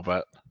don't know,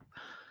 but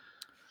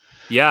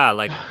Yeah,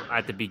 like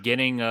at the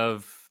beginning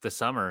of the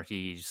summer,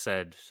 he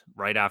said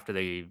right after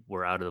they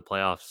were out of the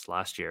playoffs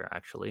last year,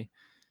 actually,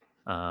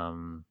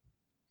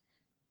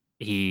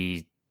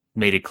 he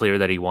made it clear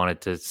that he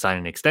wanted to sign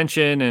an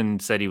extension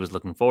and said he was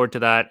looking forward to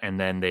that. And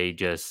then they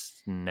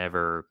just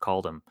never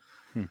called him.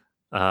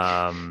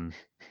 And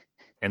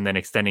then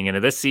extending into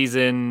this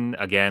season,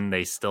 again,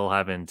 they still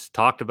haven't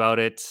talked about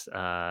it.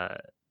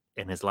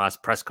 In his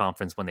last press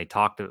conference, when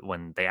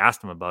they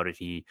asked him about it,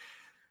 he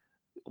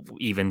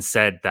even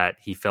said that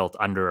he felt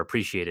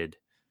underappreciated.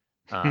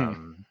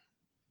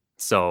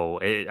 So,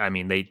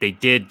 they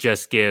did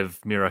just give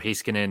Miro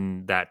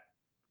Heiskanen that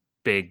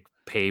big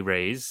pay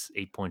raise,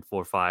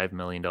 $8.45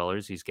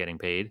 million he's getting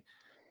paid.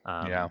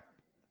 yeah,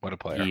 what a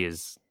player. He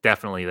is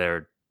definitely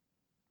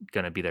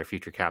going to be their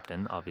future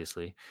captain,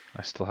 obviously.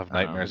 I still have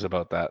nightmares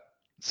about that.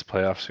 It's a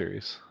playoff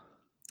series.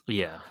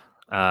 Yeah.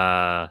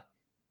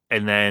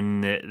 And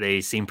then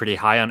they seem pretty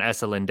high on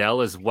Esa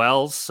Lindell as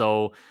well.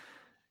 So,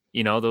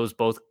 those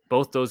both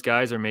those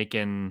guys are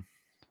making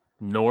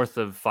north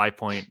of 5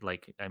 point,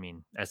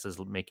 Esa's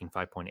making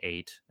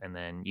 5.8, and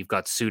then you've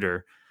got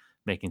Suter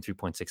making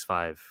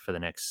 3.65 for the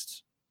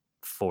next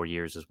 4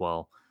 years as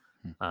well.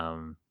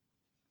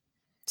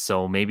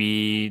 So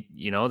maybe,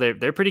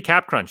 they're pretty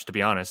cap crunched, to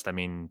be honest. I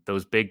mean,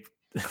 those two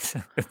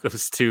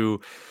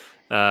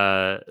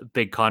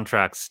big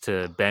contracts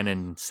to Ben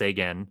and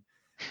Seguin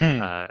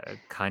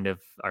kind of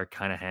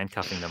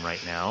handcuffing them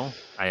right now.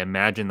 I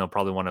imagine they'll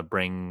probably want to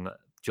bring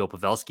Joe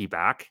Pavelski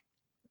back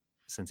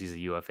since he's a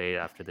UFA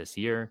after this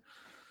year.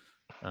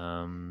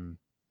 It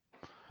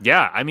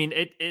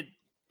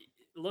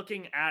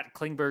looking at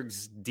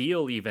Klingberg's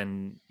deal,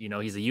 even,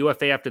 he's a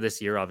UFA after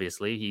this year.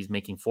 Obviously, he's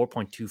making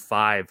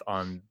 4.25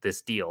 on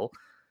this deal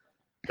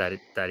that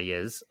he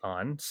is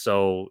on.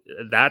 So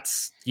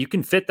you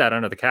can fit that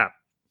under the cap.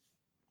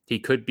 He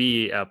could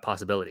be a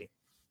possibility.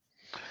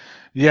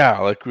 Yeah,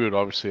 like we would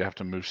obviously have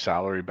to move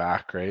salary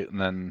back, right? And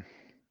then,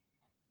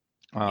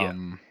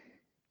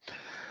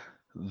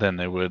 then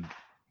they would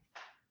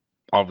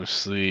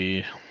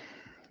obviously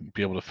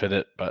be able to fit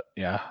it. But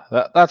yeah,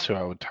 that's who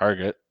I would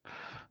target.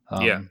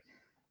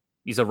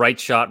 He's a right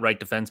shot, right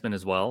defenseman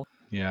as well.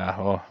 Yeah,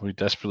 well, we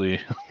desperately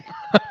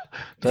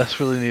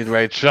need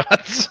right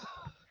shots.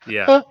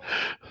 Yeah.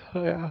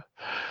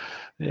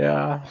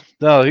 Yeah.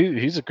 No,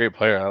 he's a great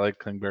player. I like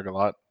Klingberg a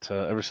lot.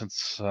 Ever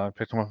since I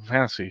picked him up in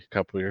fantasy a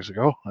couple of years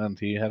ago, and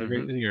he had a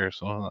great year.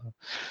 So I'm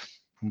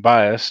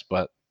biased,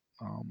 but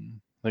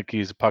like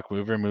he's a puck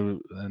mover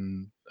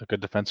and a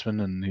good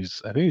defenseman, and I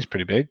think he's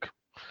pretty big.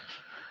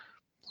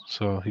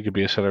 So he could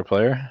be a center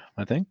player,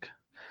 I think.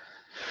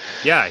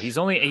 Yeah, he's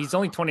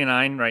only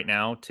 29 right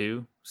now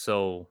too.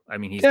 So I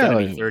mean, he's going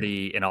to be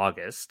 30 in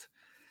August.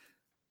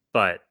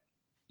 But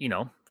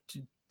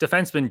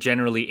defensemen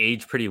generally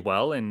age pretty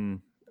well, and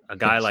a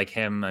guy like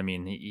him, I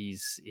mean,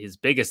 his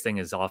biggest thing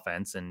is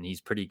offense, and he's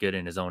pretty good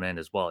in his own end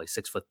as well. He's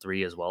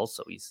 6'3" as well,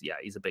 so he's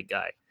a big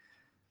guy.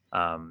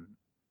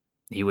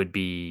 He would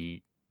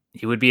be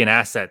an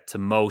asset to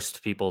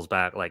most people's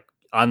back. Like,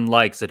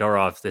 unlike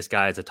Zadorov, this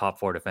guy is a top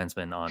 4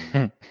 defenseman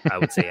on, I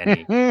would say,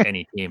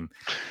 any team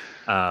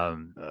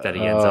that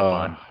he ends up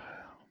on.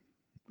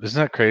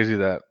 Isn't that crazy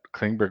that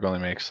Klingberg only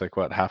makes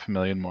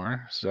 $500,000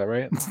 more? Is that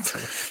right?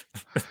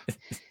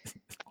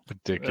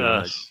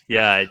 Ridiculous.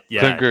 Yeah.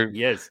 Klingberg,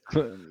 yes.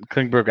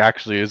 Klingberg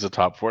actually is a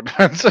top 4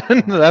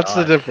 defenseman. That's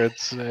the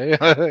difference.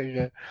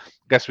 I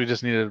guess we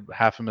just needed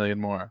 $500,000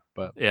 more.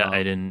 But yeah,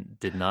 I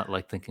did not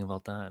like thinking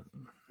about that.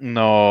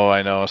 No,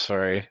 I know.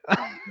 Sorry.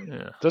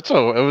 Yeah. It's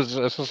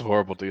just a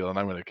horrible deal, and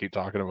I'm going to keep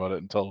talking about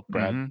it until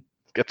Brad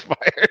gets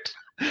fired.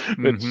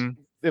 Which,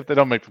 if they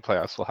don't make the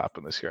playoffs, will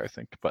happen this year, I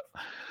think. But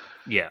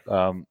yeah.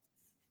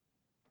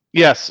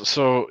 Yes.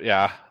 So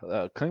yeah,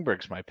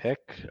 Klingberg's my pick.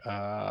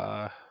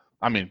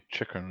 I mean,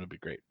 Chychrun would be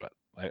great, but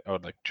I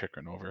would like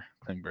Chychrun over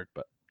Klingberg.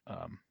 But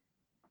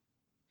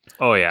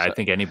I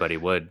think anybody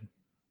would.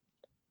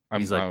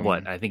 He's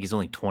what? I think he's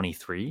only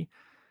 23.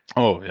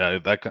 Oh yeah,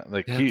 that guy,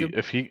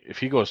 if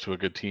he goes to a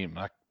good team,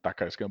 that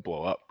guy's gonna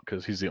blow up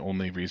because he's the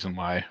only reason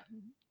why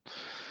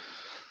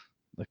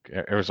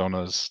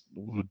Arizona's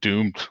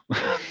doomed.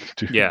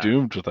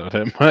 Doomed without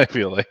him. I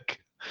feel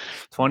like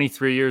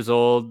 23 years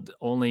old,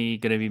 only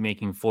gonna be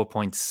making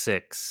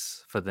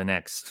 4.6 for the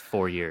next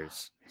 4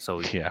 years. So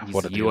he's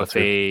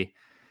a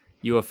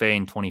UFA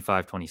in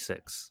 25,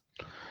 26.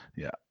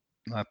 Yeah,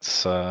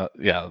 that's I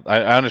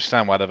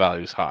understand why the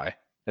value's high.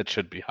 It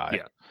should be high.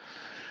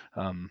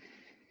 Yeah.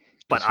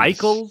 But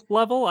Eichel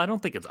level? I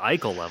don't think it's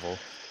Eichel level.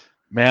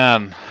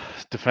 Man,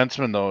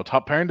 defensemen though,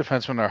 top pairing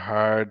defensemen are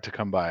hard to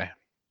come by.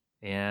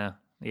 Yeah,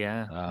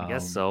 I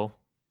guess so.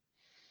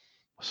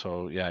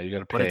 So yeah, you got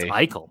to pay. But it's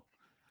Eichel.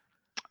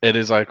 It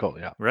is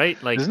Eichel, yeah.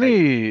 Right? Like,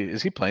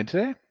 is he playing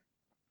today?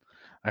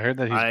 I heard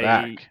that he's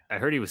back. I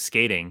heard he was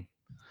skating,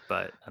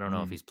 but I don't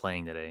know if he's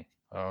playing today.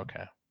 Oh,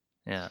 okay.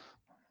 Yeah.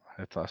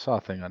 I saw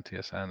a thing on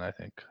TSN, I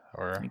think,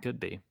 or It could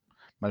be.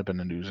 might have been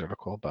a news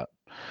article, but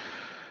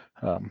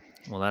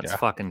Well, that's yeah.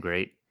 fucking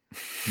great.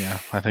 Yeah,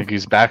 I think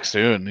he's back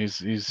soon.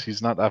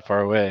 He's not that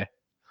far away.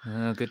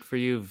 Good for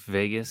you,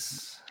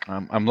 Vegas.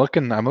 I'm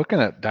looking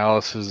at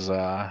Dallas's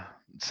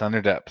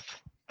center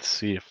depth to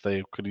see if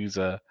they could use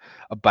a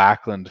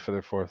Backlund for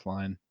their fourth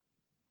line.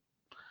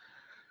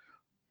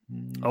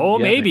 Oh,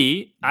 Yeah,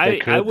 maybe they I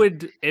could.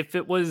 would if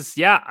it was.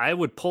 Yeah, I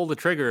would pull the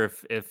trigger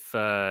if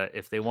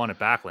they wanted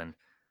Backlund.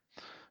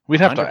 We'd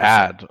have to 100%.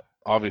 add,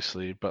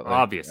 obviously, but like,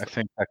 Obviously. I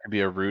think that could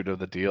be a root of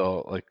the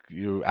deal. Like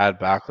you add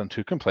Backlund,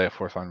 who can play a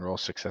fourth line role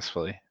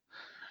successfully.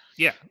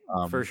 Yeah,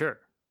 for sure.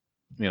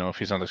 You know, if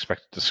he's not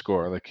expected to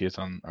score like he is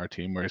on our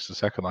team, where he's the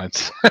second line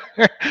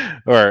center,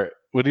 or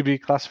would he be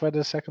classified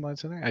as second line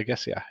center? I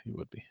guess yeah, he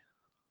would be.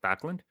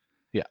 Backlund.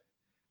 Yeah.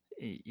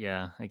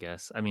 Yeah, I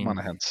guess. I mean,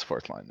 Monahan's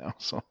fourth line now,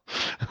 so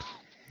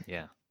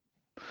yeah.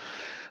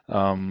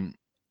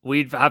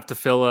 We'd have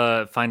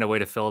to find a way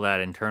to fill that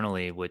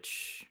internally,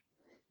 which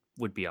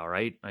would be all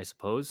right, I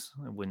suppose.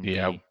 It wouldn't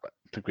yeah, be... I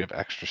think we have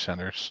extra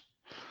centers,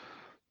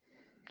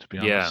 to be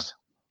honest.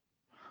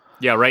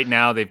 Yeah, right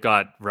now they've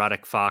got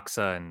Radek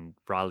Faksa and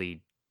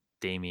Raleigh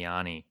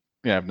Damiani.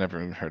 Yeah, I've never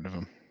even heard of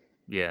him.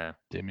 Yeah.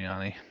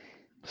 Damiani.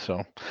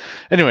 So,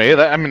 anyway,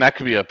 that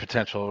could be a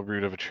potential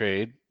route of a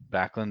trade,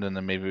 Backlund, and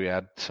then maybe we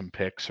add some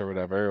picks or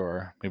whatever,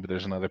 or maybe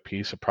there's another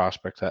piece, a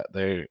prospect that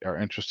they are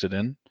interested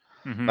in.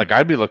 Mm-hmm. Like,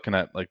 I'd be looking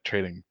at, like,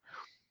 trading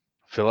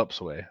Phillips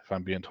away, if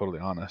I'm being totally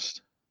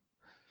honest.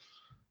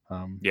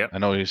 Yeah. I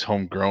know he's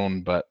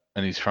homegrown,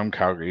 and he's from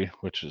Calgary,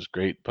 which is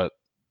great, but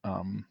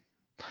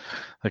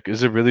like,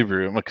 is there really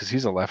room? Because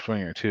he's a left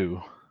winger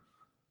too.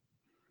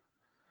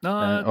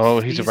 No,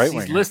 he's a right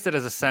winger. He's listed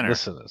as a center.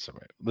 Listed as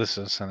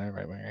a center,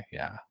 right winger.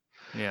 Yeah.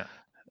 Yeah.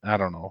 I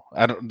don't know.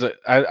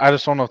 I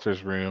just don't know if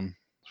there's room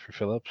for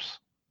Phillips.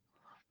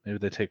 Maybe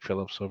they take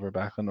Phillips over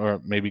Backlund,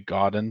 or maybe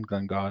Glenn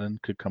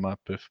Gaudin could come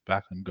up if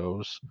Backlund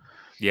goes.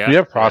 Yeah. We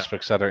have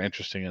prospects that are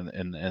interesting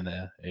in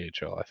the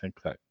AHL. I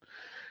think that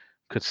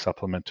could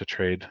supplement a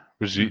trade.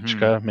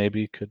 Ruzicka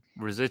maybe could.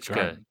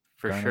 Ruzicka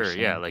for sure.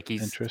 Yeah, like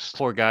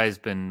poor guy's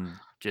been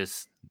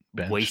just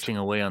benched, wasting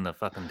away on the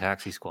fucking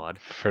taxi squad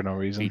for no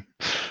reason.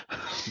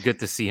 Good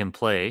to see him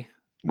play.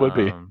 Would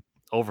be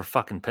over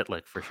fucking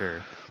Pitlick for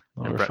sure.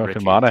 Over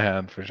fucking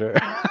Monahan for sure.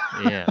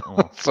 Yeah.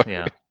 Well,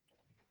 yeah.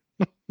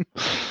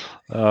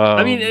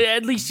 I mean,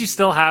 at least you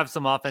still have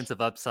some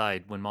offensive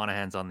upside when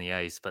Monahan's on the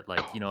ice. But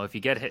like, you know, if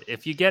you get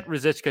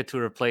Ruzicka to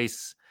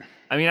replace,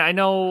 I mean, I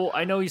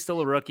know he's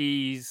still a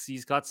rookie.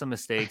 He's got some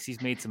mistakes.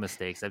 He's made some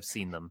mistakes. I've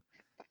seen them.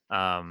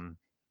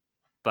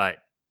 But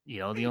you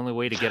know, the only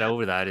way to get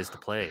over that is to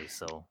play.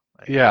 So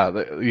you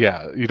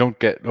don't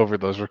get over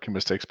those rookie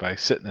mistakes by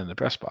sitting in the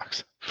press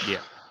box.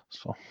 Yeah.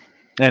 So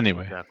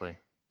anyway, exactly.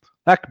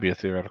 That could be a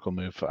theoretical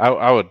move.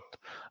 I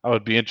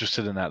would be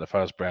interested in that if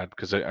I was Brad,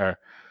 because our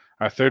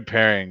third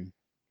pairing,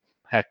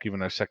 heck,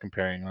 even our second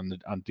pairing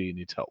on D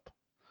needs help.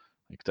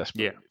 Like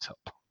desperately needs help.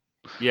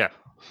 Yeah.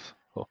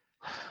 So,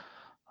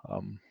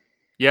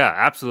 yeah,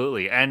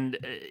 absolutely. And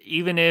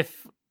even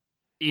if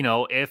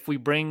if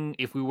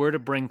we were to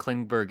bring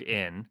Klingberg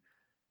in,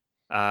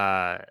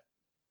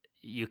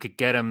 you could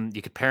pair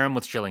him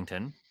with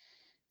Shillington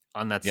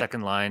on that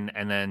second line,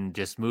 and then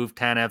just move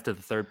Tanev to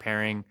the third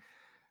pairing.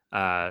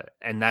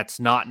 And that's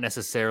not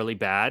necessarily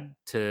bad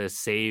to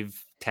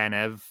save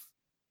Tanev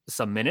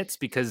some minutes,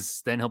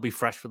 because then he'll be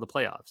fresh for the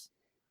playoffs.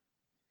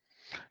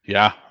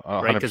 Yeah,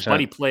 100%. Right, because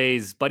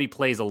Buddy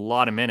plays a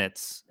lot of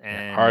minutes,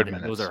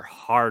 and those are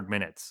hard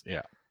minutes.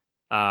 Yeah.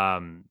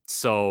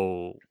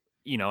 So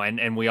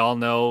and we all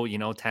know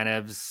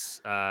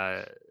Tanev's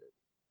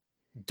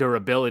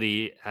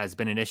durability has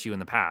been an issue in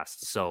the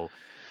past. So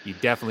you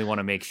definitely want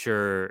to make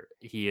sure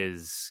he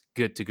is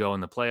good to go in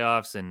the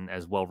playoffs and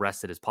as well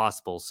rested as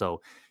possible.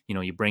 So,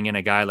 you bring in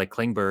a guy like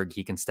Klingberg,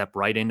 he can step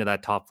right into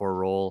that top four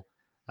role.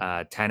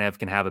 Tanev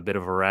can have a bit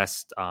of a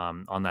rest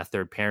on that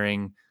third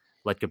pairing.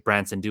 Let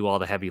Branson do all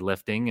the heavy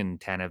lifting, and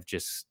Tanev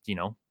just,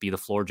 be the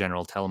floor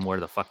general, tell him where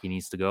the fuck he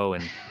needs to go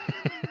and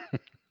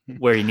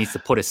where he needs to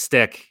put his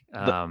stick.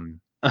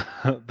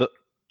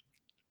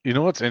 You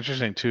know what's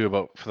interesting too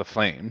for the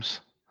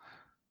Flames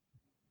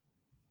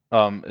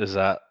is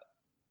that,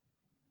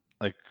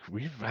 like,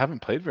 we haven't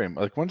played very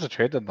much. Like, when's the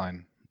trade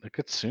deadline? Like,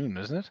 it's soon,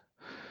 isn't it?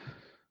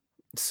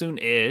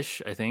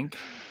 Soon-ish, I think.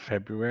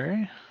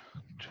 February?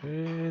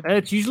 Trade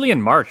it's usually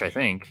in March, I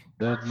think.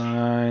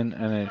 Deadline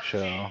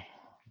NHL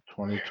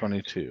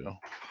 2022.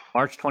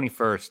 March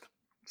 21st.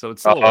 So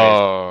it's still a ways.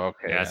 Oh,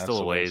 okay. Yeah, it's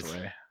still a ways.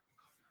 Away.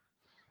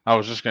 I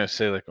was just going to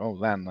say, like, oh,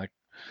 man, like,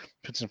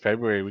 if it's in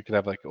February, we could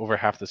have, like, over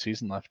half the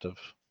season left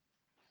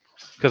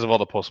because of all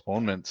the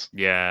postponements.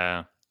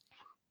 Yeah.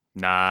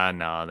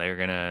 Nah, they're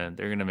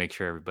gonna make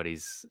sure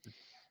everybody's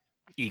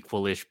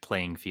equal-ish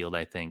playing field,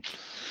 I think.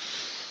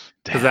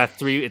 Because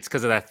it's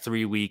because of that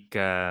 3 week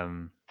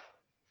the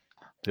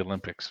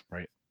Olympics,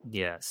 right?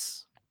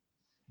 Yes.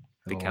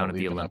 They counted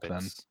the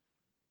Olympics.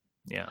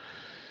 Yeah.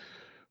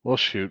 Well,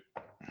 shoot.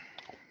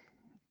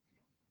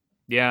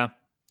 Yeah.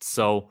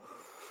 So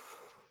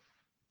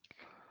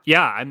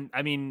Yeah,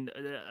 I mean,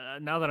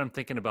 now that I'm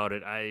thinking about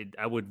it,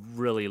 I would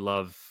really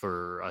love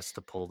for us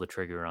to pull the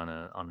trigger on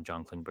a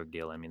John Klingberg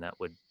deal. I mean, that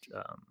would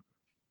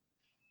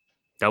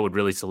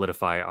really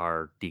solidify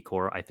our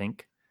decor, I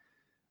think.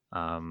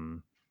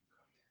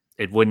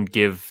 It wouldn't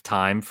give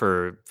time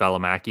for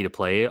Valimaki to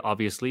play,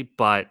 obviously,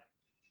 but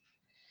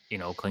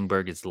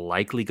Klingberg is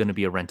likely going to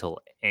be a rental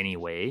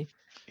anyway.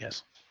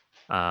 Yes.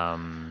 Yeah,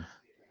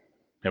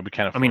 we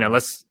can't. I mean,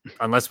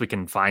 unless we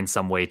can find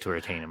some way to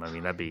retain him. I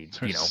mean, that'd be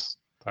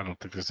I don't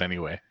think there's any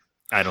way.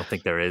 I don't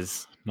think there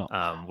is. No.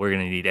 We're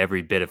going to need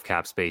every bit of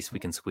cap space we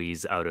can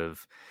squeeze out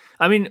of.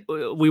 I mean,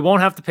 we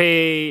won't have to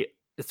pay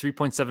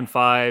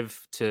 3.75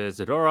 to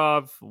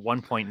Zadorov,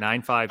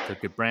 1.95 to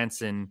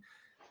Goodbranson,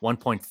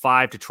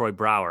 1.5 to Troy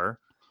Brouwer.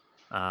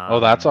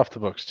 That's off the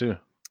books too.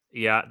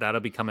 Yeah,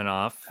 that'll be coming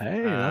off.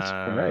 Hey, that's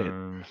great.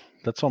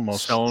 That's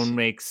almost Stone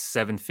makes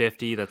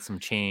 $750. That's some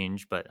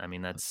change, but I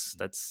mean that's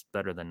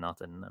better than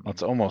nothing. I mean,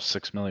 that's almost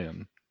 $6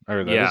 million.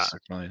 Or that is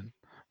 $6 million.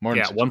 More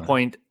than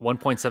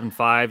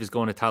 1.75 is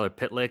going to Tyler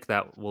Pitlick.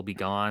 That will be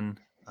gone.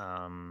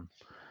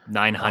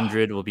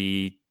 900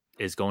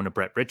 is going to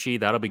Brett Ritchie.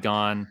 That'll be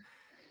gone.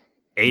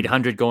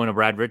 800 going to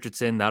Brad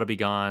Richardson. That'll be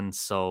gone.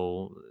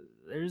 So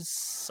there's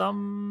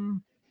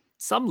some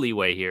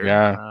leeway here.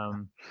 Yeah.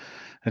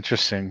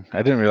 Interesting.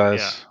 I didn't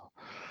realize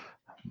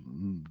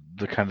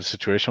the kind of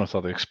situation with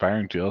all the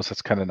expiring deals.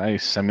 That's kind of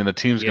nice. I mean, the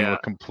team's going to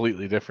look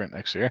completely different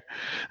next year.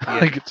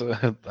 Like it's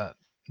that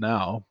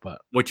now,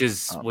 but which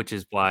is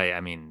why,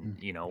 I mean,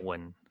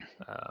 when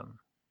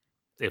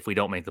if we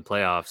don't make the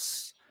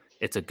playoffs,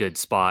 it's a good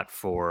spot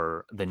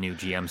for the new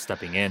GM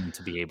stepping in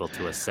to be able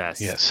to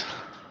assess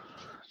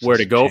where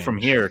to go from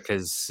here,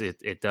 because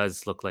it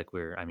does look like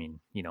we'll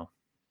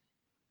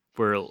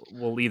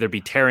either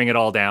be tearing it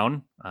all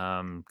down,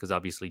 because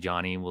obviously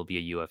Johnny will be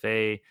a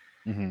UFA,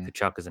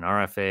 Tkachuk is an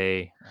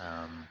RFA.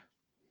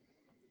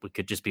 We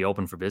could just be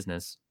open for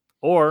business,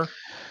 or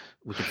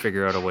we could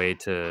figure out a way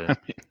to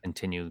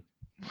continue.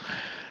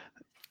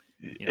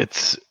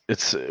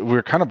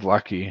 We're kind of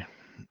lucky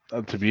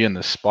to be in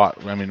this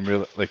spot. I mean,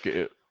 really, like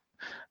it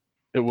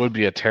would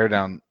be a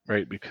teardown,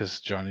 right?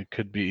 Because Johnny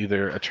could be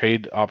either a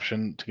trade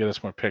option to get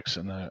us more picks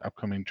in the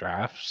upcoming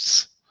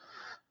drafts.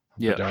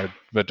 Yeah,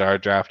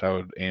 Bedard draft I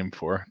would aim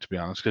for, to be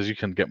honest, because you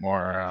can get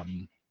more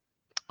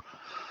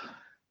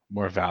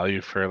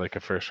value for like a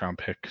first round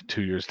pick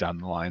 2 years down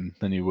the line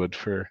than you would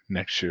for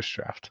next year's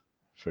draft,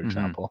 for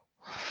example.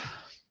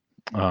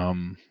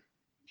 And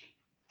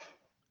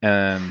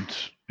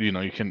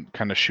you can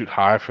kind of shoot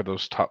high for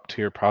those top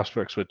tier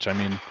prospects, which, I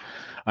mean,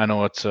 I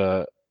know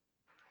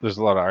there's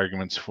a lot of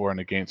arguments for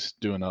and against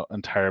doing an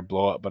entire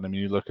blow up, but I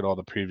mean, you look at all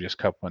the previous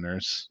cup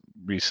winners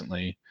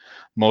recently,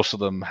 most of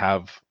them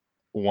have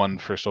one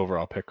first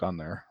overall pick on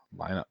their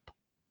lineup,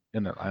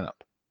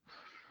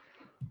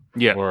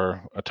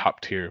 or a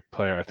top tier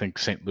player. I think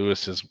St.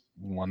 Louis is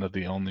one of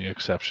the only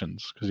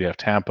exceptions, because you have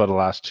Tampa the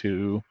last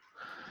two.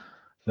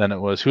 Then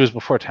who was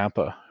before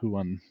Tampa? Who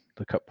won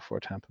the cup before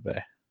Tampa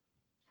Bay?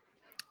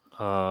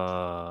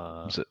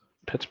 Was it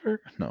Pittsburgh?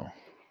 No,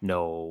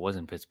 it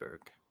wasn't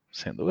Pittsburgh.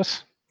 St.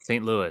 Louis.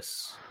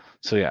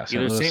 So yeah,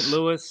 St.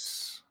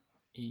 Louis.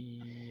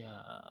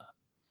 Yeah.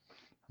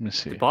 Let me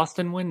see. Did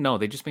Boston win? No,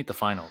 they just made the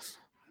finals.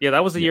 Yeah,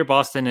 that was the year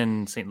Boston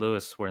and St.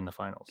 Louis were in the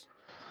finals.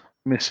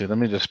 Let me see. Let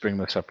me just bring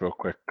this up real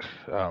quick.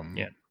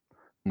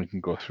 We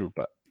can go through,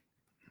 but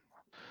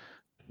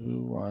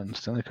who won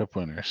Stanley Cup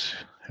winners?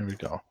 Here we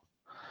go.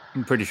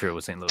 I'm pretty sure it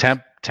was St. Louis.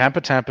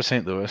 Tampa,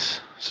 St.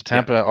 Louis. So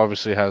Tampa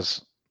obviously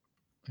has,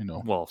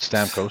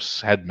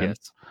 Stamkos, Hedman.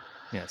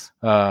 Yes.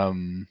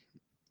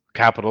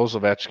 Capitals,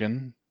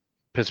 Ovechkin.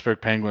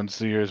 Pittsburgh Penguins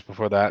the years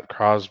before that,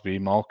 Crosby,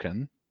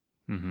 Malkin.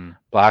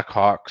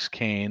 Blackhawks,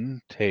 Kane,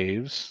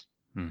 Taves.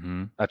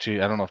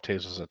 Actually, I don't know if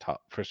Taves was a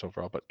top first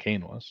overall, but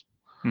Kane was.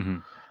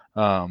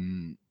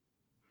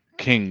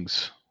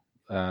 Kings,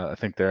 I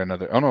think they're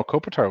another. Oh no,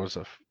 Kopitar was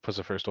a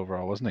first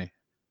overall, wasn't he?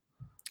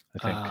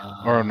 I think,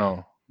 or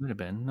no, would have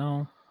been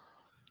no.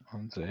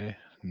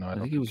 No, I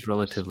think he was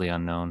relatively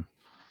unknown.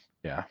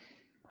 Yeah,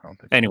 I don't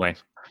think. Anyway,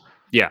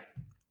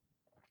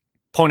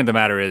 point of the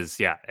matter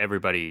is,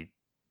 everybody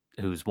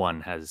who's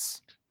won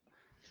has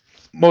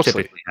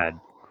mostly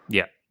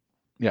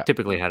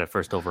typically had a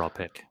first overall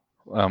pick.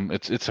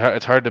 It's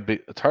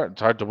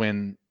hard to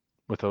win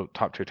without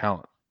top tier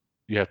talent.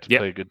 You have to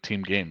play a good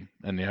team game,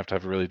 and you have to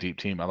have a really deep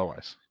team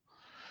otherwise.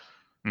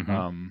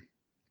 And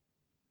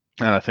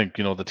I think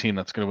the team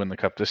that's going to win the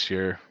cup this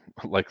year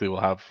likely will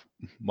have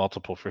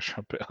multiple first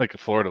round picks. Like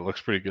Florida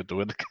looks pretty good to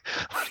win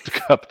the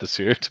cup this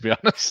year, to be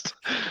honest.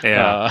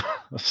 Yeah.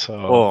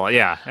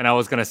 And I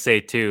was going to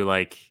say too,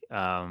 like,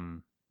 I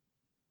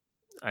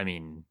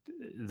mean,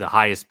 the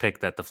highest pick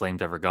that the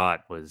Flames ever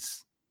got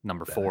was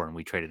number 4, and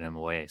we traded him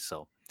away.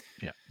 So,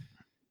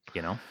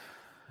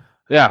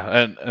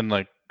 and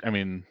like, I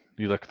mean,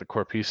 you look at the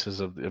core pieces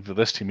of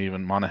this team,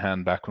 even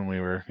Monahan back when we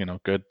were,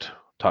 good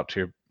top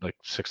tier, like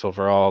 6th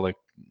overall, like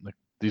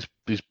these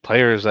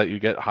players that you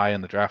get high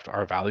in the draft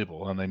are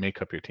valuable and they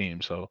make up your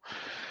team. So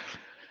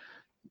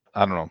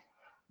I don't know.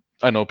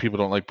 I know people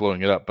don't like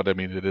blowing it up, but I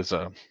mean,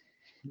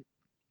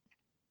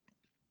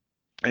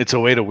 it's a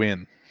way to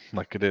win.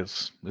 Like it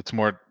is. It's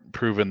more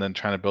proven than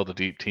trying to build a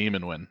deep team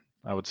and win.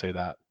 I would say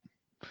that.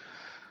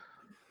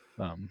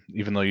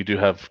 Even though you do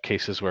have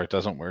cases where it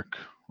doesn't work,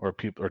 or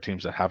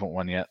teams that haven't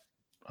won yet.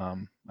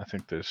 I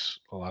think there's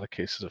a lot of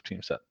cases of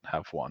teams that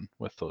have won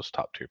with those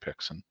top tier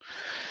picks, and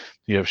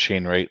you have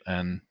Shane Wright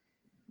and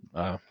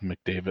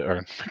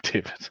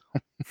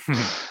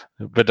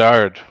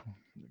Bedard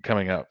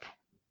coming up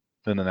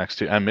in the next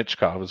two, and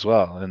Michkov as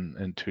well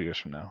in 2 years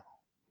from now.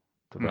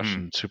 The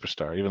Russian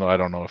superstar, even though I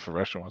don't know if a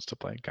Russian wants to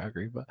play in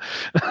Calgary, but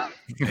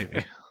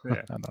maybe.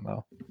 I don't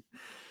know.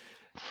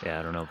 Yeah,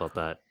 I don't know about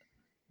that.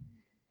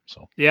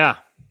 So yeah,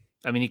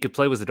 I mean, he could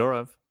play with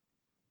Zadorov.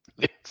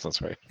 Yes,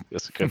 that's right.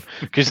 Yes, it could.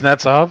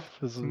 Kuznetsov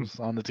is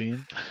on the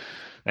team.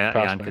 Yeah,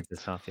 Jan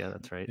Kuznetsov. Yeah,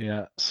 that's right.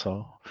 Yeah.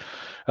 So,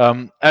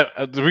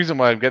 the reason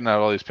why I'm getting at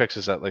all these picks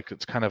is that like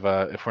it's kind of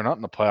if we're not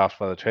in the playoffs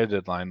by the trade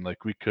deadline,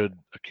 like we could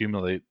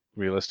accumulate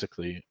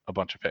realistically a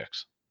bunch of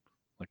picks.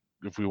 Like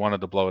if we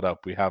wanted to blow it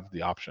up, we have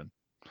the option.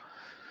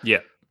 Yeah.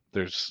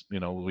 There's we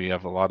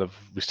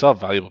still have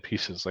valuable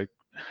pieces like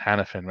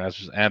Hanifin,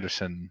 Rasmus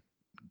Anderson,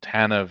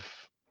 Tanev.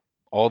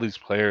 All these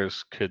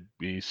players could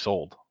be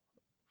sold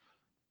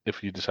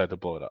if you decide to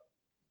blow it up.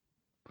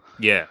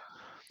 Yeah.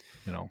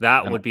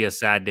 That would be a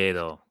sad day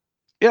though.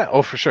 Yeah,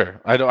 oh for sure.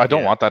 I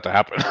don't want that to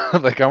happen.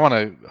 Like I want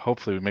to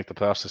hopefully we make the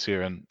playoffs this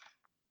year and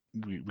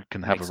we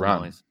can have a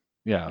run. Noise.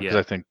 Yeah, because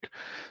I think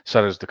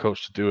Sutter's the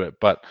coach to do it.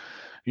 But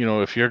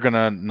if you're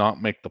gonna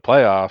not make the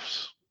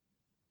playoffs,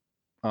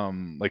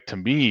 like to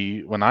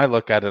me, when I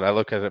look at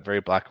it very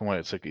black and white.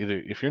 It's like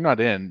either if you're not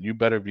in, you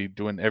better be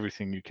doing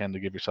everything you can to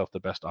give yourself the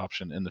best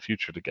option in the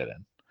future to get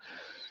in.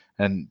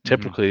 And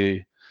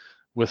typically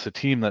with a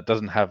team that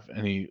doesn't have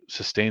any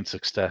sustained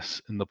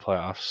success in the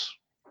playoffs,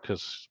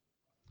 because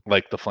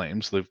like the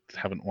Flames, they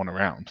haven't won a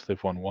round.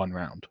 They've won one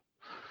round.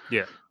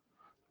 Yeah.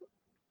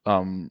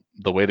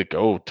 The way to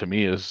go to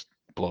me is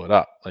blow it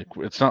up. Like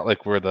it's not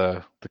like we're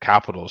the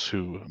Capitals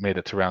who made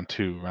it to round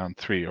 2, round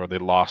 3, or they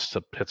lost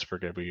to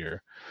Pittsburgh every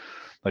year.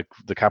 Like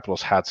the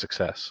Capitals had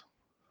success.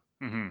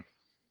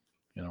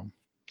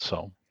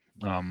 So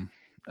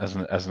as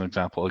an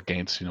example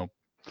against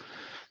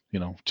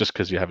just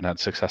because you haven't had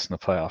success in the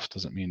playoffs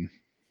doesn't mean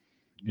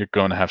you're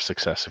going to have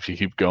success if you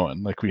keep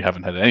going. Like we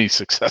haven't had any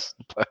success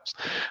in the playoffs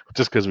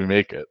just because we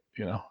make it.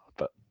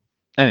 But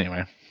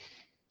anyway.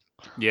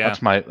 Yeah,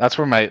 that's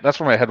where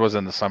my head was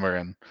in the summer,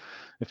 and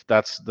if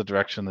that's the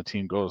direction the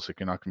team goes, like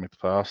you're not gonna make the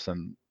playoffs,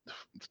 then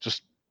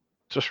just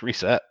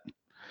reset.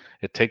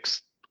 It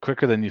takes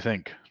quicker than you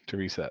think to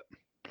reset.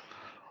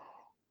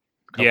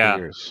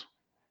 Years.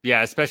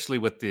 Yeah, especially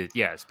with the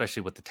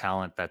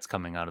talent that's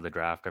coming out of the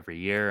draft every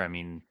year. I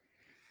mean,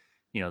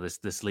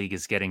 this league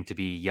is getting to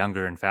be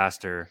younger and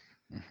faster,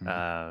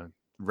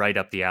 right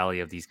up the alley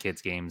of these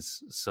kids'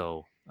 games.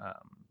 So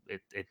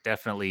it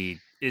definitely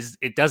is.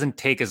 It doesn't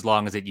take as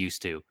long as it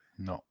used to.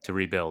 No. To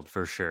rebuild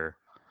for sure.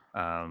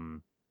 I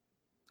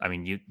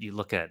mean, you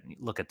look at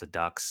the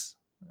Ducks.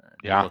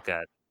 Look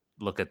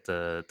at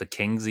the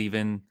Kings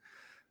even.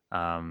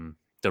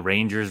 The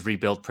Rangers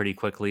rebuilt pretty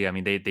quickly. I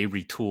mean, they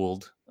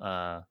retooled.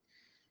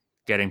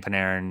 Getting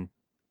Panarin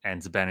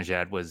and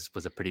Zibanejad was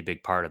a pretty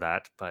big part of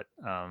that. But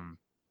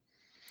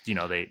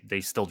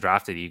they still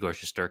drafted Igor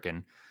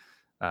Shesterkin.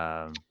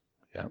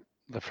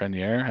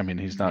 Lafreniere. I mean,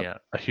 he's not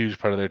a huge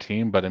part of their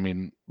team, but I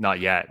mean, not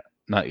yet.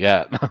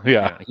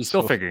 Yeah, he's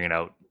still figuring it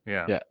out.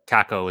 Yeah.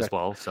 Kako as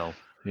well. So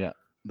yeah,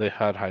 they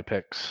had high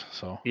picks.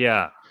 So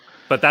yeah,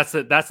 but that's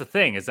the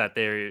thing is that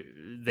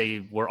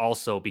they were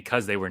also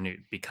because they're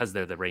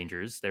the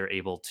Rangers, they're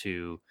able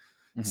to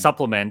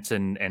supplement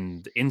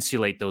and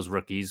insulate those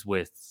rookies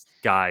with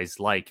guys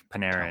like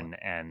Panarin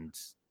and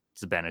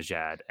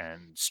Zibanejad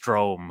and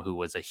Strome, who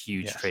was a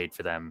huge trade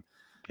for them.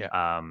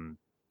 Yeah.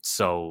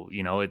 So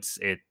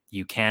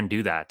you can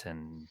do that,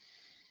 and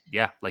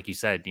like you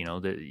said,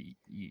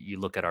 you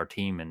look at our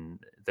team and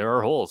there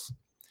are holes.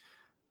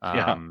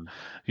 And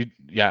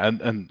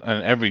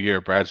every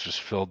year Brad's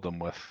just filled them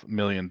with $1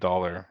 million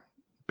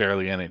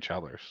barely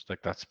NHLers.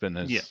 Like that's been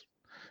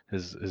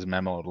his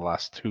memo the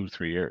last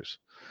 2-3 years,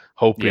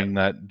 hoping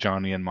that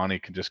Johnny and Monty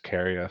can just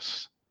carry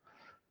us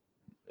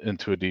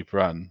into a deep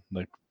run.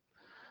 Like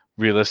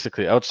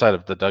realistically, outside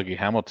of the Dougie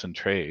Hamilton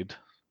trade,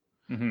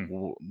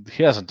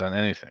 he hasn't done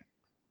anything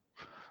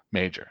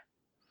major.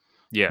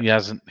 Yeah,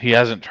 he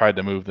hasn't tried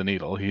to move the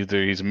needle.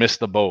 Either he's missed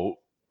the boat,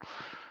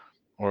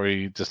 or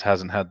he just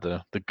hasn't had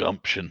the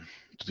gumption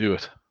to do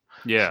it.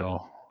 Yeah.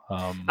 So,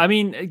 I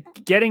mean,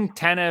 getting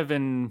Tanev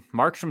and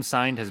Markstrom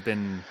signed has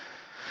been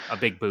a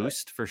big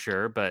boost for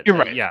sure. But you're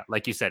right. Yeah,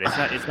 like you said,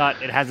 it's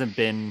not. It hasn't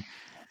been.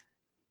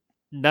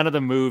 None of the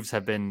moves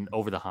have been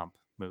over the hump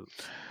moves.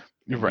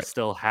 You're right. We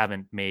still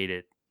haven't made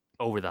it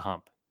over the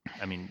hump.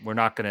 I mean, we're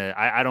not gonna.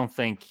 I don't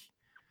think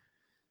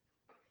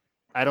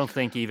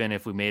even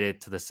if we made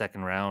it to the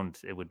second round,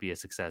 it would be a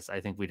success. I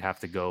think we'd have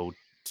to go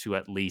to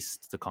at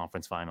least the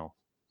conference final.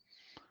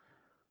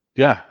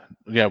 Yeah.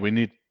 We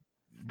need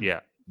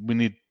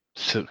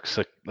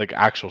like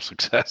actual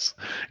success.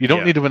 You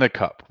don't need to win a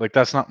cup. Like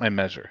that's not my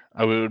measure.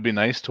 It would be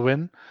nice to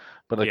win,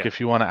 but like if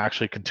you want to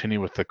actually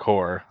continue with the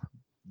core,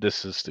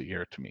 this is the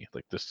year to me.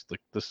 Like this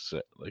is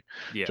it. Like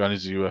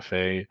Johnny's a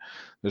UFA.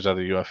 There's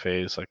other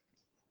UFAs. Like,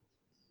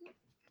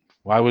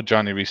 why would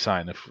Johnny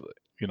resign? If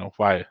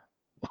why?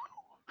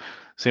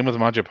 Same with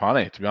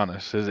Mangiapane. To be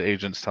honest, his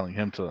agent's telling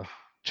him to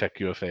check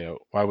UFA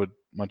out. Why would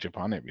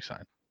Mangiapane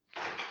resign?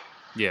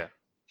 Yeah.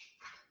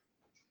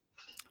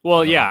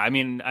 Well, yeah. I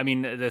mean,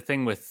 the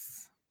thing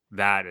with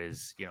that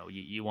is,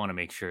 you want to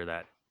make sure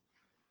that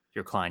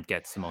your client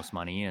gets the most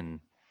money,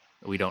 and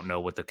we don't know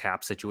what the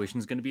cap situation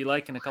is going to be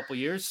like in a couple of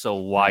years. So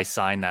why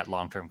sign that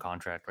long-term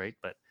contract, right?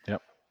 But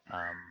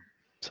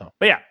but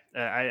yeah,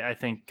 I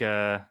think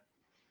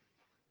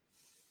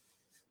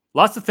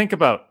lots to think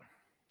about.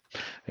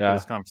 Yeah,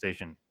 this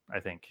conversation. I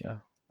think. Yeah.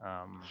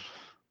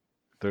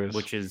 There is,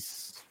 which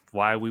is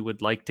why we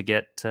would like to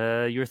get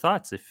your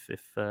thoughts,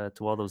 if to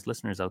all those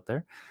listeners out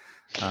there.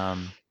 Hi,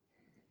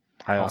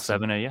 all Austin.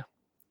 7 of you.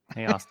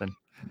 Hey, Austin.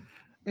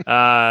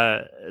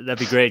 That'd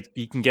be great.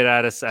 You can get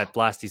at us at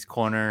Blasty's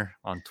Corner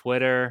on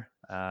Twitter.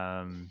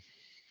 And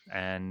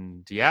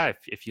yeah,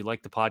 if you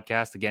like the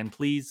podcast, again,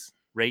 please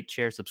rate,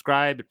 share,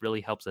 subscribe. It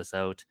really helps us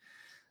out.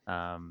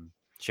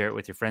 Share it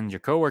with your friends, your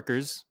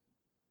coworkers.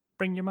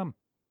 Bring your mom.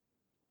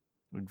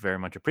 We'd very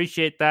much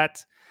appreciate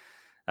that.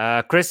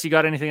 Chris, you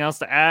got anything else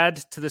to add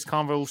to this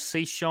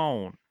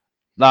conversation?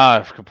 Nah,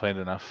 I've complained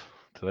enough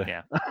today.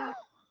 Yeah.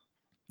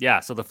 Yeah,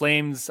 so the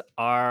Flames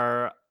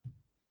are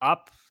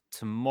up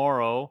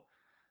tomorrow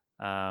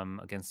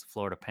against the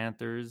Florida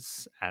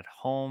Panthers at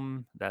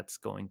home. That's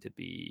going to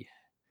be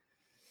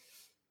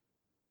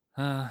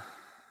I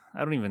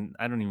don't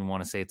even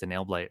want to say it's a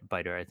nail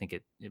biter. I think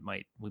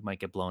we might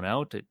get blown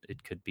out.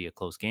 It could be a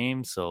close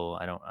game, so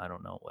I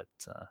don't know what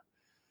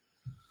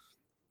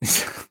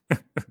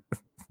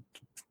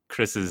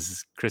Chris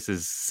is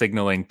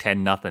signaling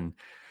 10-0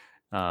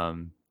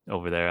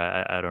 over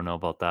there. I don't know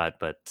about that,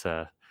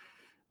 but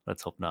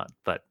let's hope not.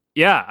 But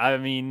yeah, I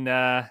mean,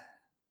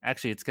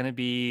 actually, it's going to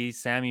be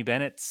Sammy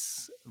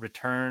Bennett's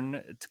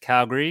return to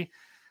Calgary.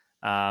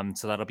 So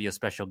that'll be a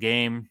special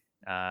game.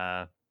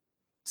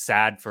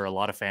 Sad for a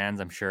lot of fans,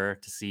 I'm sure,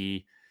 to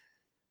see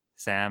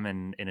Sam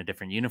in a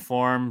different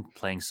uniform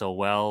playing so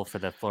well for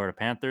the Florida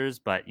Panthers.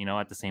 But,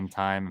 at the same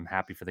time, I'm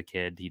happy for the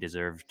kid. He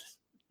deserved,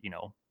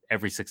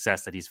 every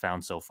success that he's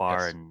found so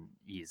far. Yes. And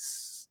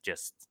he's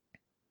just,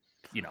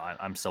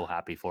 I'm so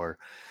happy for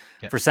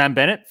Sam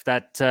Bennett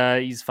that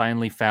he's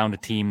finally found a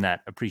team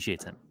that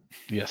appreciates him.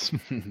 Yes.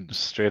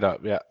 Straight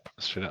up. Yeah.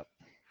 Straight up.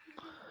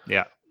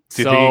 Yeah.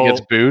 Do you think he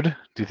gets booed?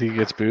 Do you think he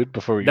gets booed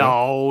before we go?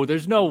 No,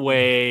 there's no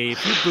way.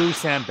 If you boo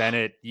Sam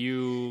Bennett,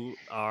 you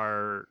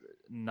are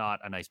not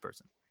a nice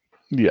person.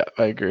 Yeah,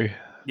 I agree.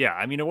 Yeah,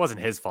 I mean, it wasn't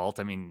his fault.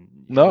 I mean,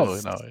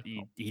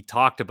 he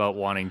talked about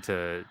wanting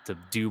to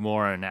do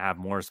more and have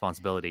more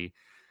responsibility.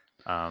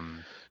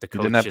 The coach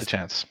didn't have the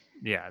chance.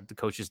 Yeah, the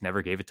coach just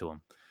never gave it to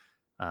him.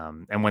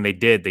 And when they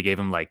did, they gave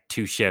him like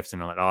 2 shifts,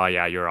 and they're like, "Oh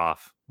yeah, you're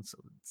off." So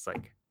it's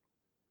like,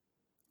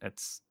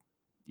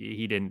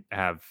 he didn't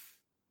have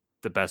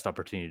the best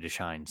opportunity to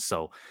shine.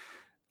 So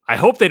I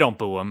hope they don't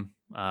boo him.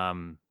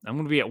 I'm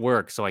going to be at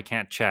work, so I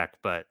can't check,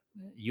 but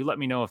you let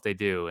me know if they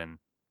do. And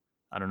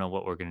I don't know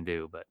what we're going to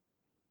do, but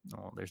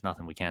there's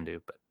nothing we can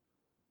do, but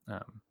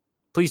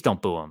please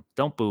don't boo him.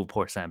 Don't boo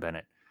poor Sam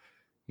Bennett.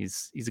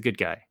 He's a good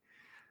guy.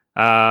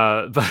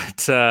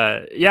 But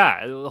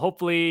yeah,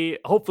 hopefully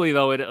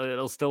though,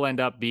 it'll still end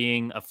up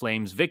being a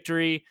Flames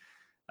victory.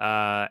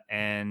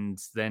 And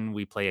then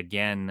we play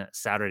again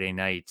Saturday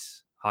night,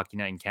 Hockey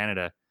Night in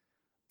Canada,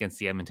 against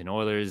the Edmonton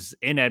Oilers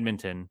in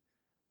Edmonton.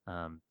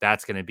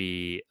 That's going to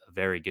be a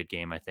very good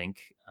game, I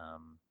think.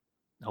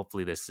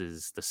 Hopefully this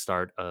is the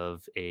start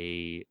of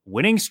a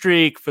winning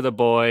streak for the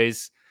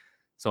boys.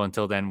 So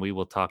until then, we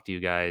will talk to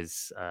you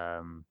guys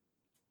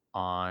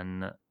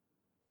on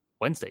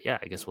Wednesday. Yeah,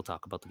 I guguess we'll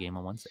talk about the game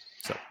on Wednesday.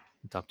 So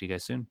we'll talk to you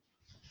guys soon.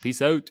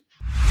 Peace out.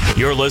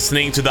 You're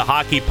listening to the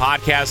Hockey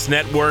Podcast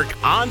Network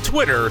on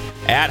Twitter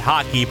at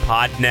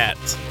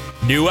HockeyPodNet.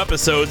 New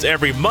episodes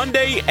every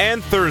Monday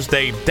and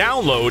Thursday.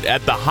 Download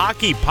at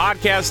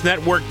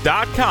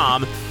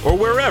thehockeypodcastnetwork.com or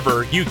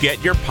wherever you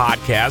get your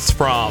podcasts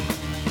from.